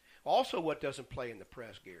 Also, what doesn't play in the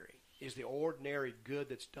press, Gary, is the ordinary good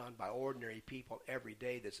that's done by ordinary people every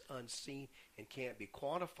day that's unseen and can't be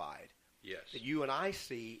quantified. yes. That you and I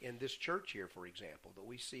see in this church here, for example, that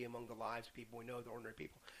we see among the lives of people we know, the ordinary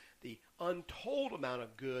people. The untold amount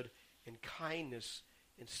of good and kindness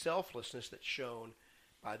and selflessness that's shown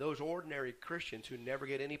by those ordinary Christians who never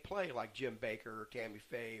get any play, like Jim Bakker or Tammy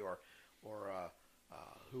Faye or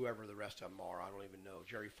whoever the rest of them are. I don't even know.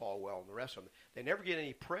 Jerry Falwell and the rest of them. They never get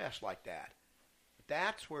any press like that.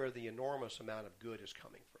 That's where the enormous amount of good is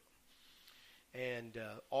coming from. And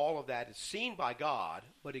all of that is seen by God,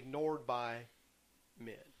 but ignored by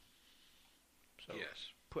men. So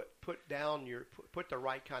Yes. put down put the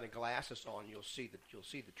right kind of glasses on. You'll see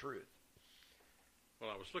the truth. Well,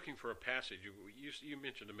 I was looking for a passage. You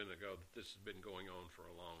mentioned a minute ago that this has been going on for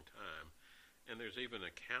a long time, and there's even an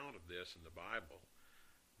account of this in the Bible.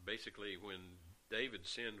 Basically, when David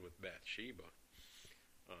sinned with Bathsheba,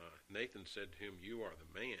 Nathan said to him, "You are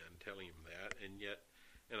the man," telling him that,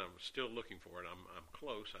 and I'm still looking for it. I'm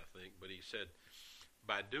close, I think, but he said,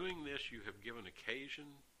 "By doing this, you have given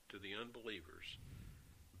occasion to the unbelievers,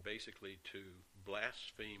 basically to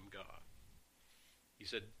blaspheme God." He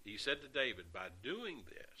said to David, "By doing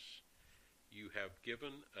this, you have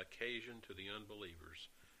given occasion to the unbelievers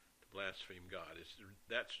to blaspheme God."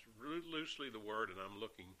 That's really loosely the word, and I'm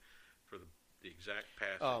looking for the exact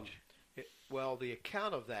passage. Well, the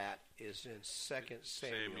account of that is in 2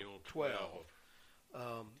 Samuel 12.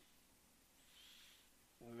 Let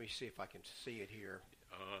me see if I can see it here.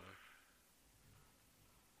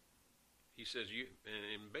 He says,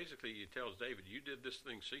 and basically he tells David, "You did this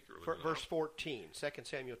thing secretly." Verse 14, 2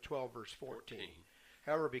 Samuel 12, verse 14.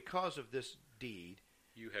 "However, because of this deed,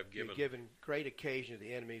 you have given great occasion to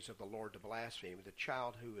the enemies of the Lord to blaspheme. The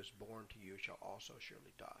child who is born to you shall also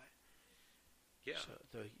surely die." Yeah.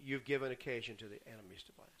 So you've given occasion to the enemies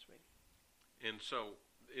to blaspheme. And so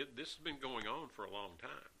this has been going on for a long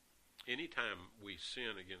time. Anytime we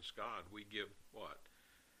sin against God, we give what?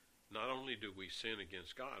 Not only do we sin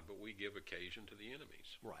against God, but we give occasion to the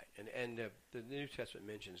enemies. Right, and the New Testament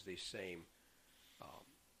mentions these same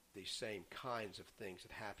kinds of things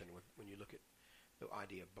that happen when you look at the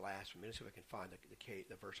idea of blasphemy. Let's see if I can find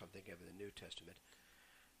the verse I'm thinking of in the New Testament.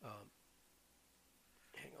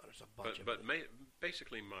 Hang on, there's a bunch of them.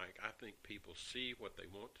 Basically, Mike, I think people see what they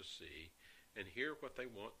want to see and hear what they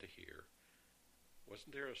want to hear.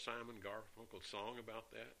 Wasn't there a Simon Garfunkel song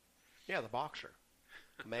about that? Yeah, the boxer.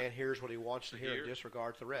 A man hears what he wants to hear and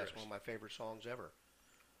disregards the rest. One of my favorite songs ever.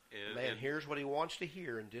 A man hears what he wants to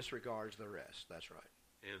hear and disregards the rest. That's right.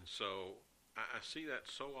 And so I see that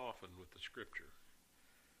so often with the Scripture,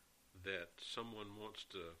 that someone wants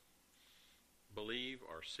to believe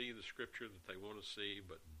or see the Scripture that they want to see,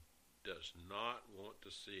 but does not want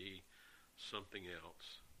to see something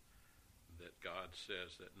else that God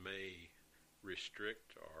says that may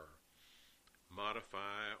restrict or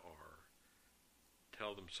modify or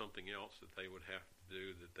tell them something else that they would have to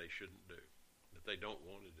do that they shouldn't do, that they don't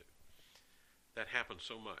want to do. That happens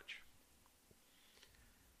so much.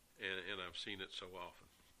 And I've seen it so often.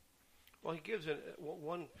 Well, he gives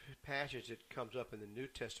one passage that comes up in the New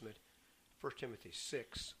Testament, 1 Timothy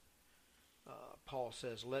 6. Paul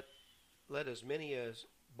says, let as many as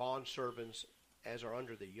bondservants as are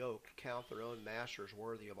under the yoke count their own masters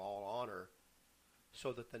worthy of all honor,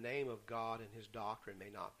 so that the name of God and his doctrine may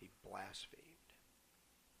not be blasphemed.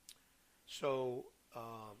 So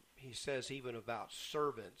he says even about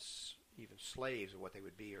servants, even slaves and what they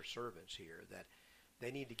would be, or servants here, that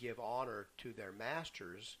they need to give honor to their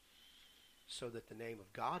masters so that the name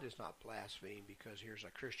of God is not blasphemed, because here's a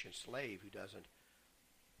Christian slave who doesn't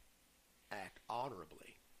act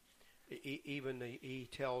honorably. Even he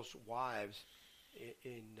tells wives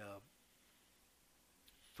in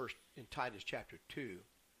Titus chapter 2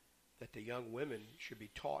 that the young women should be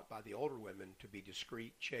taught by the older women to be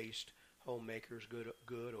discreet, chaste, homemakers,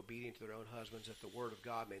 good, obedient to their own husbands, that the word of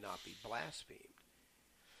God may not be blasphemed.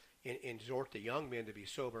 And exhort the young men to be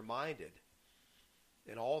sober-minded,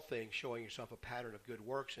 in all things showing yourself a pattern of good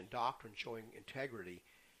works, and doctrine showing integrity,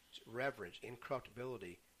 reverence,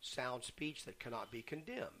 incorruptibility, sound speech that cannot be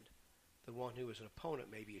condemned. The one who is an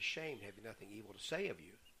opponent may be ashamed, having nothing evil to say of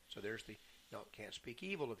you. So there's can't speak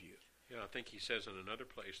evil of you. Yeah, I think he says in another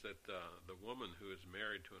place that the woman who is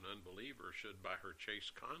married to an unbeliever should, by her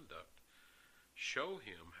chaste conduct, show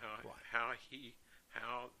him how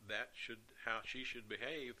she should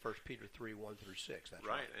behave. 1 Peter 3:1-6. That's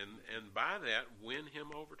right. And by that win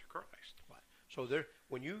him over to Christ. Right. So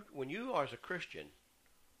when you as a Christian,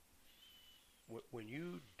 when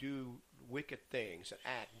you do wicked things and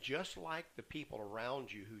act just like the people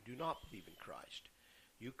around you who do not believe in Christ,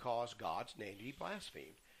 you cause God's name to be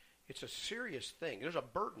blasphemed. It's a serious thing. There's a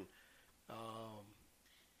burden.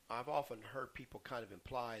 I've often heard people kind of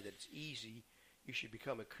imply that it's easy. You should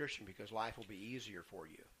become a Christian because life will be easier for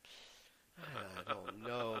you. I don't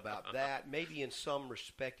know about that. Maybe in some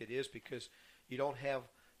respect it is, because you don't have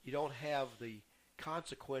the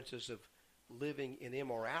consequences of living in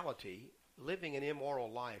immorality. Living an immoral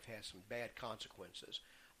life has some bad consequences.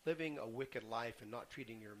 Living a wicked life and not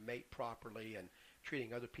treating your mate properly and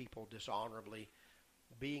treating other people dishonorably,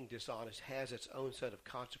 being dishonest, has its own set of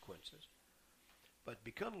consequences. But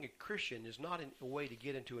becoming a Christian is not a way to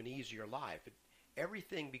get into an easier life.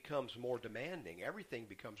 Everything becomes more demanding. Everything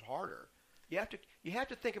becomes harder. You have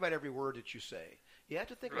to think about every word that you say. You have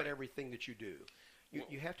to think about everything that you do.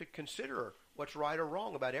 You have to consider what's right or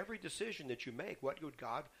wrong about every decision that you make. What would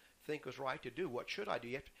God think was right to do? What should I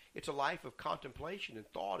do? It's a life of contemplation and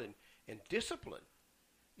thought and discipline.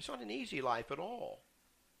 It's not an easy life at all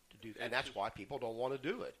to do that. And that's why people don't want to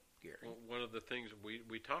do it, Gary. Well, one of the things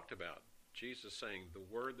we talked about, Jesus saying,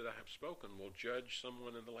 the word that I have spoken will judge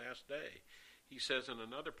someone in the last day. He says in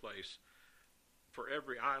another place, for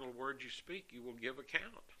every idle word you speak, you will give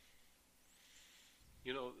account.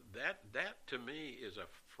 You know, that to me is a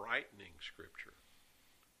frightening scripture.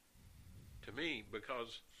 To me,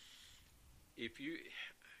 because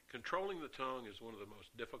controlling the tongue is one of the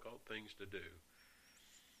most difficult things to do.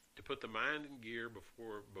 To put the mind in gear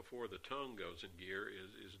before the tongue goes in gear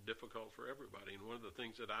is difficult for everybody, and one of the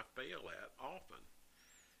things that I fail at often,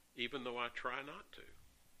 even though I try not to.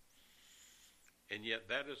 And yet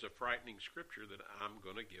that is a frightening scripture that I'm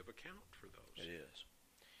going to give account for those. It is.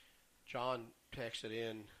 John texted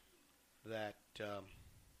in that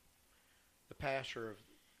the pastor of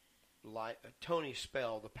Tony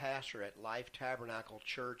Spell, the pastor at Life Tabernacle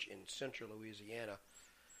Church in Central Louisiana,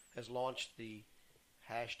 has launched the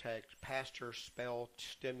hashtag Pastor Spell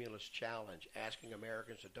Stimulus Challenge, asking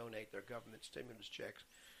Americans to donate their government stimulus checks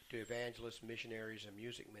to evangelists, missionaries, and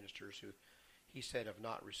music ministers who he said have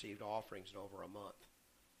not received offerings in over a month.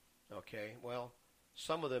 Okay, well,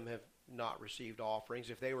 some of them have not received offerings.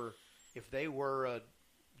 If they were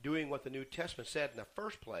doing what the New Testament said in the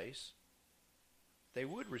first place, they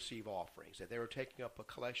would receive offerings. If they were taking up a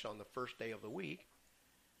collection on the first day of the week,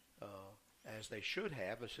 as they should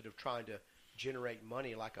have, instead of trying to generate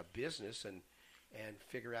money like a business and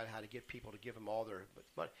figure out how to get people to give them all their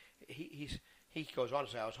money. He goes on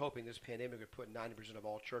to say, I was hoping this pandemic would put 90% of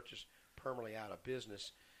all churches permanently out of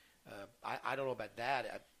business. I don't know about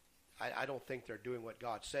that. I don't think they're doing what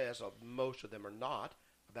God says. Most of them are not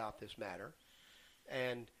about this matter.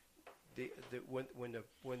 And when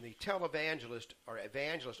the televangelist or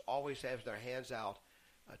evangelist always has their hands out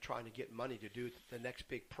trying to get money to do the next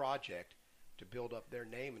big project to build up their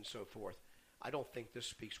name and so forth, I don't think this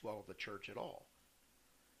speaks well of the church at all.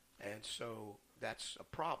 And so that's a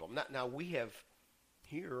problem. Now we've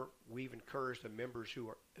encouraged the members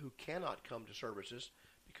who cannot come to services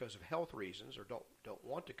because of health reasons or don't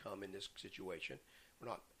want to come in this situation. We're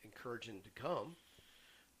not encouraging them to come.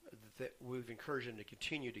 that we've encouraged them to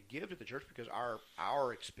continue to give to the church because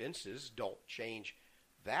our expenses don't change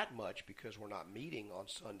that much because we're not meeting on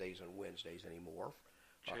Sundays and Wednesdays anymore,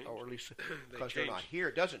 or at least because they're not here.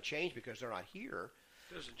 It doesn't change because they're not here.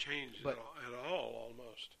 It doesn't change at all,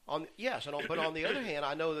 almost. But on the other hand,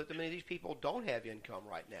 I know that many of these people don't have income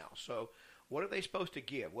right now. So what are they supposed to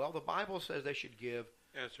give? Well, the Bible says they should give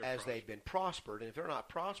as they've been prospered, and if they're not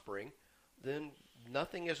prospering, then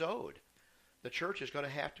nothing is owed. The church is going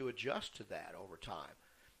to have to adjust to that over time,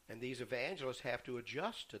 and these evangelists have to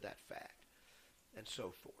adjust to that fact, and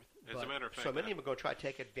so forth. As a matter of fact, so many of them are going to try to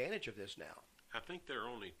take advantage of this now. I think there are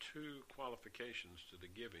only two qualifications to the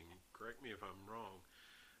giving. Correct me if I'm wrong,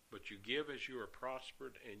 but you give as you are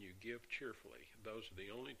prospered and you give cheerfully. Those are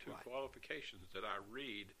the only two qualifications that I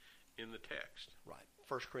read in the text. Right.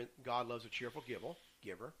 First, God loves a cheerful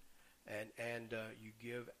giver. And you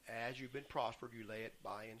give as you've been prospered. You lay it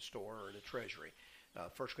by in store or in the treasury.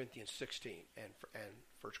 1 Corinthians 16 and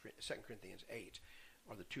 2 Corinthians 8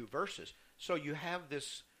 are the two verses. So you have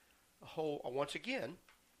this whole, once again,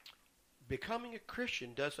 becoming a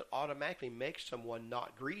Christian doesn't automatically make someone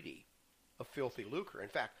not greedy of filthy lucre. In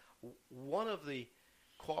fact, one of the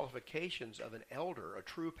qualifications of an elder, a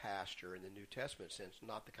true pastor in the New Testament sense,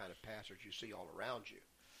 not the kind of pastors you see all around you,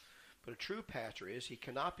 but a true pastor is he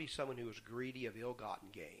cannot be someone who is greedy of ill-gotten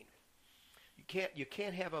gain. You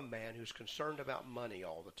can't have a man who's concerned about money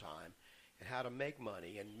all the time and how to make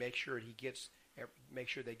money and make sure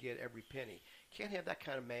they get every penny. You can't have that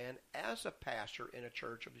kind of man as a pastor in a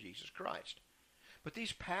church of Jesus Christ. But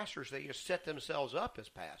these pastors, they just set themselves up as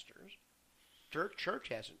pastors. Church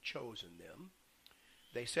hasn't chosen them.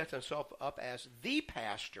 They set themselves up as the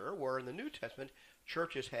pastor, where in the New Testament,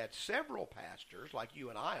 churches had several pastors, like you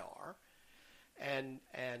and I are. And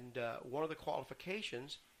one of the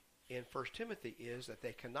qualifications in 1 Timothy is that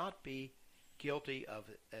they cannot be guilty of,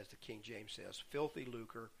 as the King James says, filthy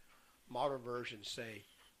lucre. Modern versions say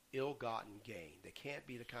ill-gotten gain. They can't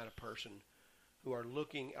be the kind of person who are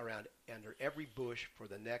looking around under every bush for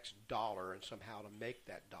the next dollar and somehow to make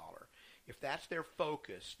that dollar. If that's their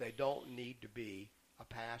focus, they don't need to be a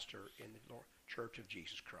pastor in the Church of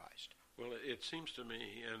Jesus Christ. Well, it seems to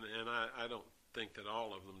me, and I don't think that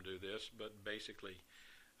all of them do this, but basically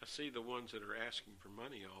I see the ones that are asking for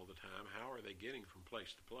money all the time. How are they getting from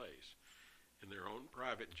place to place? In their own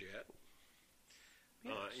private jet?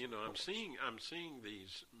 Yes, I'm seeing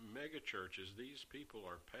these mega churches. These people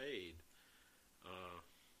are paid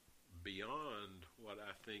beyond what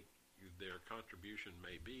I think their contribution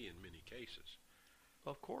may be in many cases.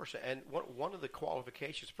 Of course, and one of the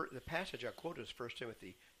qualifications, the passage I quoted is 1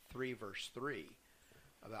 Timothy 3, verse 3,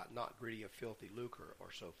 about not greedy of filthy lucre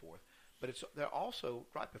or so forth. But they're also,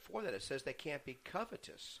 right before that, it says they can't be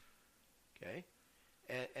covetous. Okay?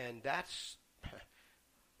 And that's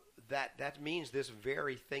that means this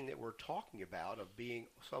very thing that we're talking about, of being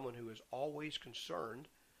someone who is always concerned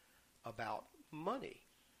about money.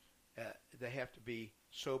 They have to be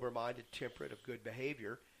sober-minded, temperate, of good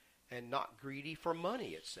behavior, and not greedy for money,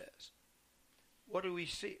 it says. What do we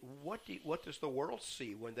see? What does the world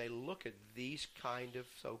see when they look at these kind of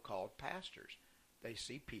so-called pastors? They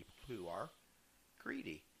see people who are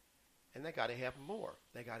greedy, and they got to have more.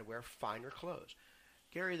 They got to wear finer clothes.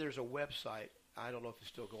 Gary, there's a website. I don't know if it's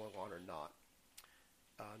still going on or not.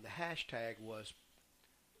 The hashtag was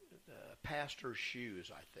pastor's shoes,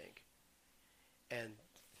 I think. And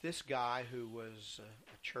this guy who was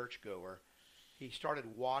a churchgoer, he started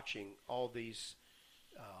watching all these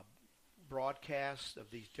broadcasts of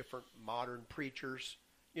these different modern preachers,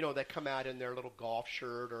 that come out in their little golf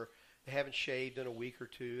shirt, or they haven't shaved in a week or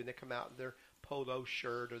two, and they come out in their polo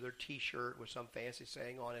shirt or their T-shirt with some fancy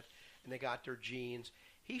saying on it, and they got their jeans.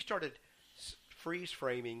 He started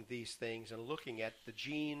freeze-framing these things and looking at the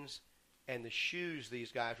jeans and the shoes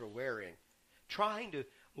these guys were wearing, trying to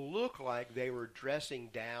look like they were dressing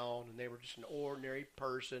down and they were just an ordinary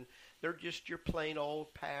person. They're just your plain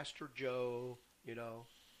old Pastor Joe,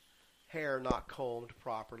 hair not combed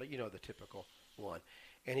properly, the typical one.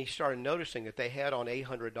 And he started noticing that they had on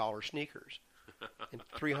 $800 sneakers and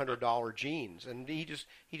 $300 jeans, and he just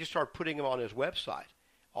started putting them on his website.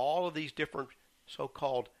 All of these different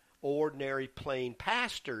so-called ordinary plain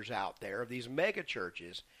pastors out there of these mega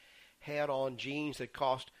churches had on jeans that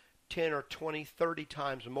cost 10 or 20, 30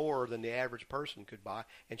 times more than the average person could buy,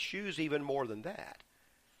 and shoes even more than that.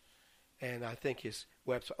 And I think his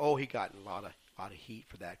website, he got a lot of heat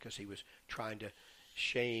for that because he was trying to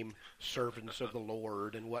shame servants of the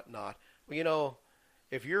Lord and whatnot. Well,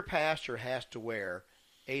 if your pastor has to wear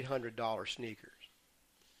 $800 sneakers,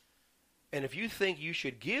 and if you think you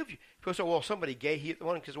should give, people say, somebody gave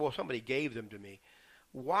them to me.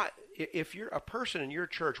 why, if you're a person in your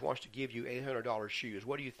church wants to give you $800 shoes,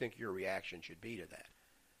 what do you think your reaction should be to that?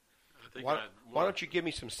 I think Why don't you give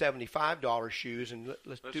me some $75 shoes and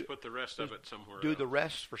let's put the rest of it somewhere do else. the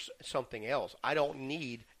rest for something else. I don't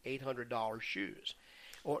need $800 shoes,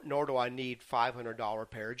 nor do I need $500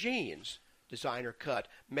 pair of jeans, designer cut,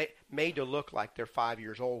 made to look like they're 5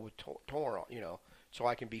 years old with torn, so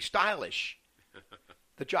I can be stylish.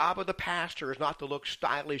 The job of the pastor is not to look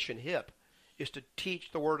stylish and hip, is to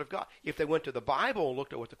teach the Word of God. If they went to the Bible and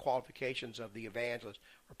looked at what the qualifications of the evangelist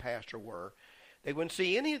or pastor were, they wouldn't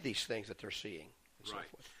see any of these things that they're seeing. And Right.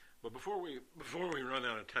 So forth. But before we run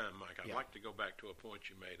out of time, Mike, I'd Yeah. like to go back to a point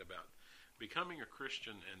you made about becoming a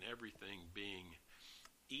Christian and everything being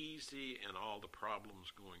easy and all the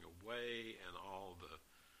problems going away and all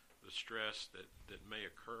the stress that may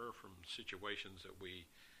occur from situations that we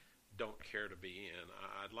don't care to be in.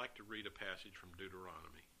 I'd like to read a passage from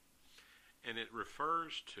Deuteronomy. And it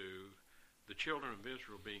refers to the children of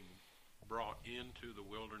Israel being brought into the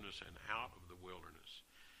wilderness and out of the wilderness.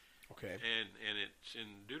 Okay. And it's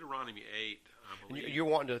in Deuteronomy 8, I And believe. you're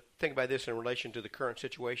wanting to think about this in relation to the current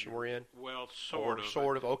situation we're in? Well, sort of.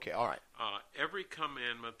 Sort of. Okay, all right. Every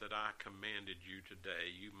commandment that I commanded you today,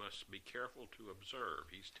 you must be careful to observe.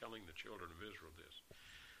 He's telling the children of Israel this.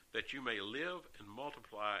 That you may live and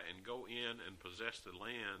multiply and go in and possess the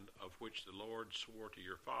land of which the Lord swore to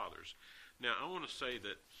your fathers. Now, I want to say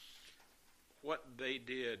that what they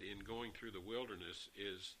did in going through the wilderness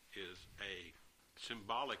is a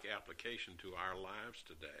symbolic application to our lives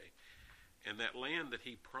today. And that land that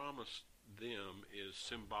he promised them is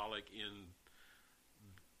symbolic in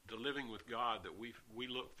the living with God that we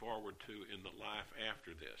look forward to in the life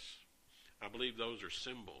after this. I believe those are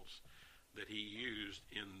symbols that he used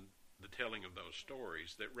in the telling of those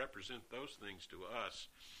stories that represent those things to us.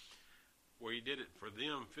 Where he did it for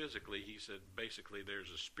them physically, he said basically there's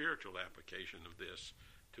a spiritual application of this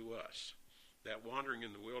to us. That wandering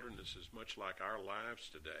in the wilderness is much like our lives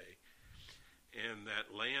today. And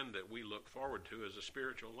that land that we look forward to is a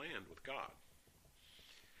spiritual land with God.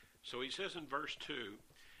 So he says in verse 2,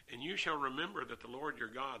 and you shall remember that the Lord your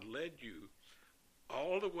God led you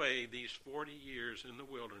all the way these 40 years in the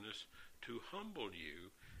wilderness to humble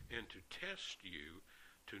you and to test you,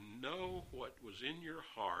 to know what was in your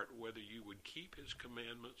heart, whether you would keep his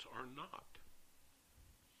commandments or not.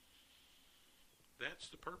 That's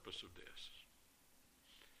the purpose of this.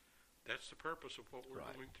 That's the purpose of what we're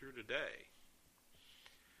going through today.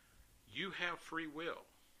 You have free will.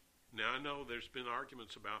 Now, I know there's been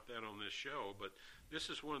arguments about that on this show, but this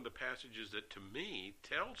is one of the passages that, to me,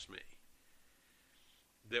 tells me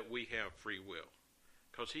that we have free will.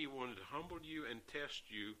 Because he wanted to humble you and test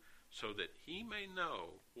you so that he may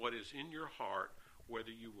know what is in your heart,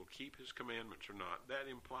 whether you will keep his commandments or not. That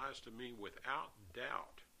implies to me without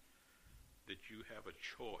doubt that you have a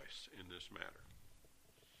choice in this matter.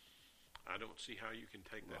 I don't see how you can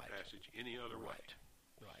take that passage any other way.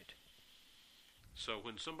 Right. So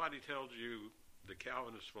when somebody tells you the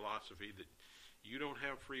Calvinist philosophy that you don't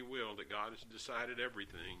have free will, that God has decided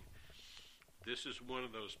everything, this is one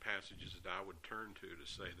of those passages that I would turn to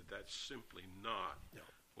say that that's simply not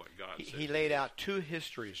what God says. He laid out two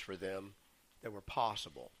histories for them that were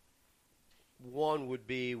possible. One would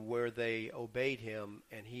be where they obeyed him,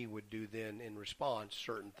 and he would do then in response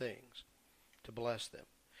certain things to bless them.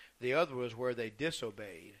 The other was where they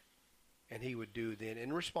disobeyed, and he would do then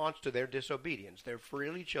in response to their disobedience, their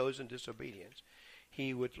freely chosen disobedience,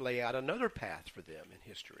 he would lay out another path for them in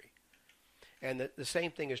history. And the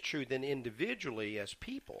same thing is true then individually as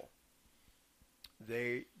people.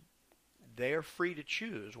 They are free to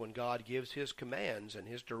choose when God gives his commands and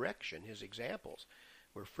his direction, his examples.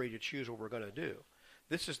 We're free to choose what we're going to do.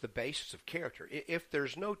 This is the basis of character. If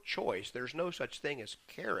there's no choice, there's no such thing as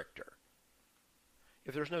character.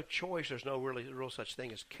 If there's no choice, there's no real such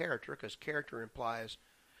thing as character, because character implies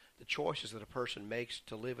the choices that a person makes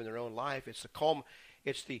to live in their own life.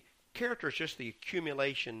 Character is just the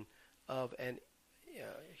accumulation of a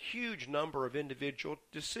huge number of individual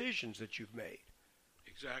decisions that you've made.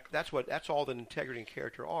 Exactly. That's all that integrity and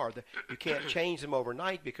character are. You can't change them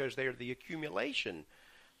overnight because they're the accumulation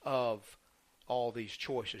of all these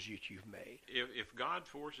choices you've made. If God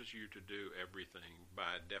forces you to do everything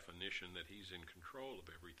by definition that he's in control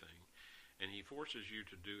of everything, and he forces you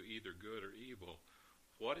to do either good or evil,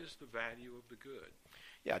 what is the value of the good?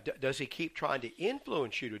 Yeah, does he keep trying to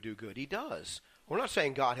influence you to do good? He does. We're not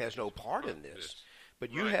saying God has no part in this,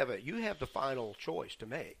 but you have the final choice to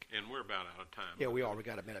make. And we're about out of time. Yeah, we are. We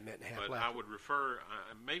got a minute and a half but left. I would refer,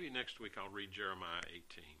 maybe next week I'll read Jeremiah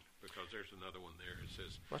 18, because there's another one there. It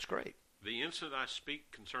says, that's great. the instant I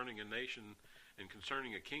speak concerning a nation and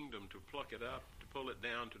concerning a kingdom to pluck it up, to pull it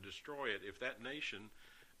down, to destroy it. If that nation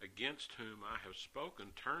against whom I have spoken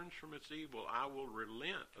turns from its evil, I will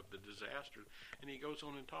relent of the disaster. And he goes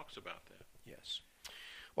on and talks about that. Yes.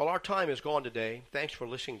 Well, our time is gone today. Thanks for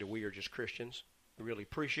listening to We Are Just Christians. We really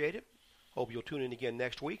appreciate it. Hope you'll tune in again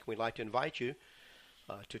next week. We'd like to invite you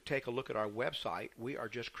to take a look at our website,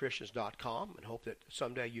 wearejustchristians.com, and hope that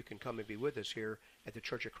someday you can come and be with us here at the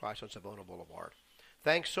Church of Christ on Savona Boulevard.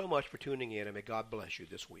 Thanks so much for tuning in, and may God bless you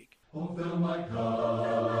this week. Oh, fill my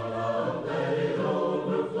cup, let it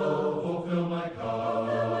overflow. Oh, fill my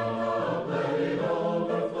cup, let it overflow.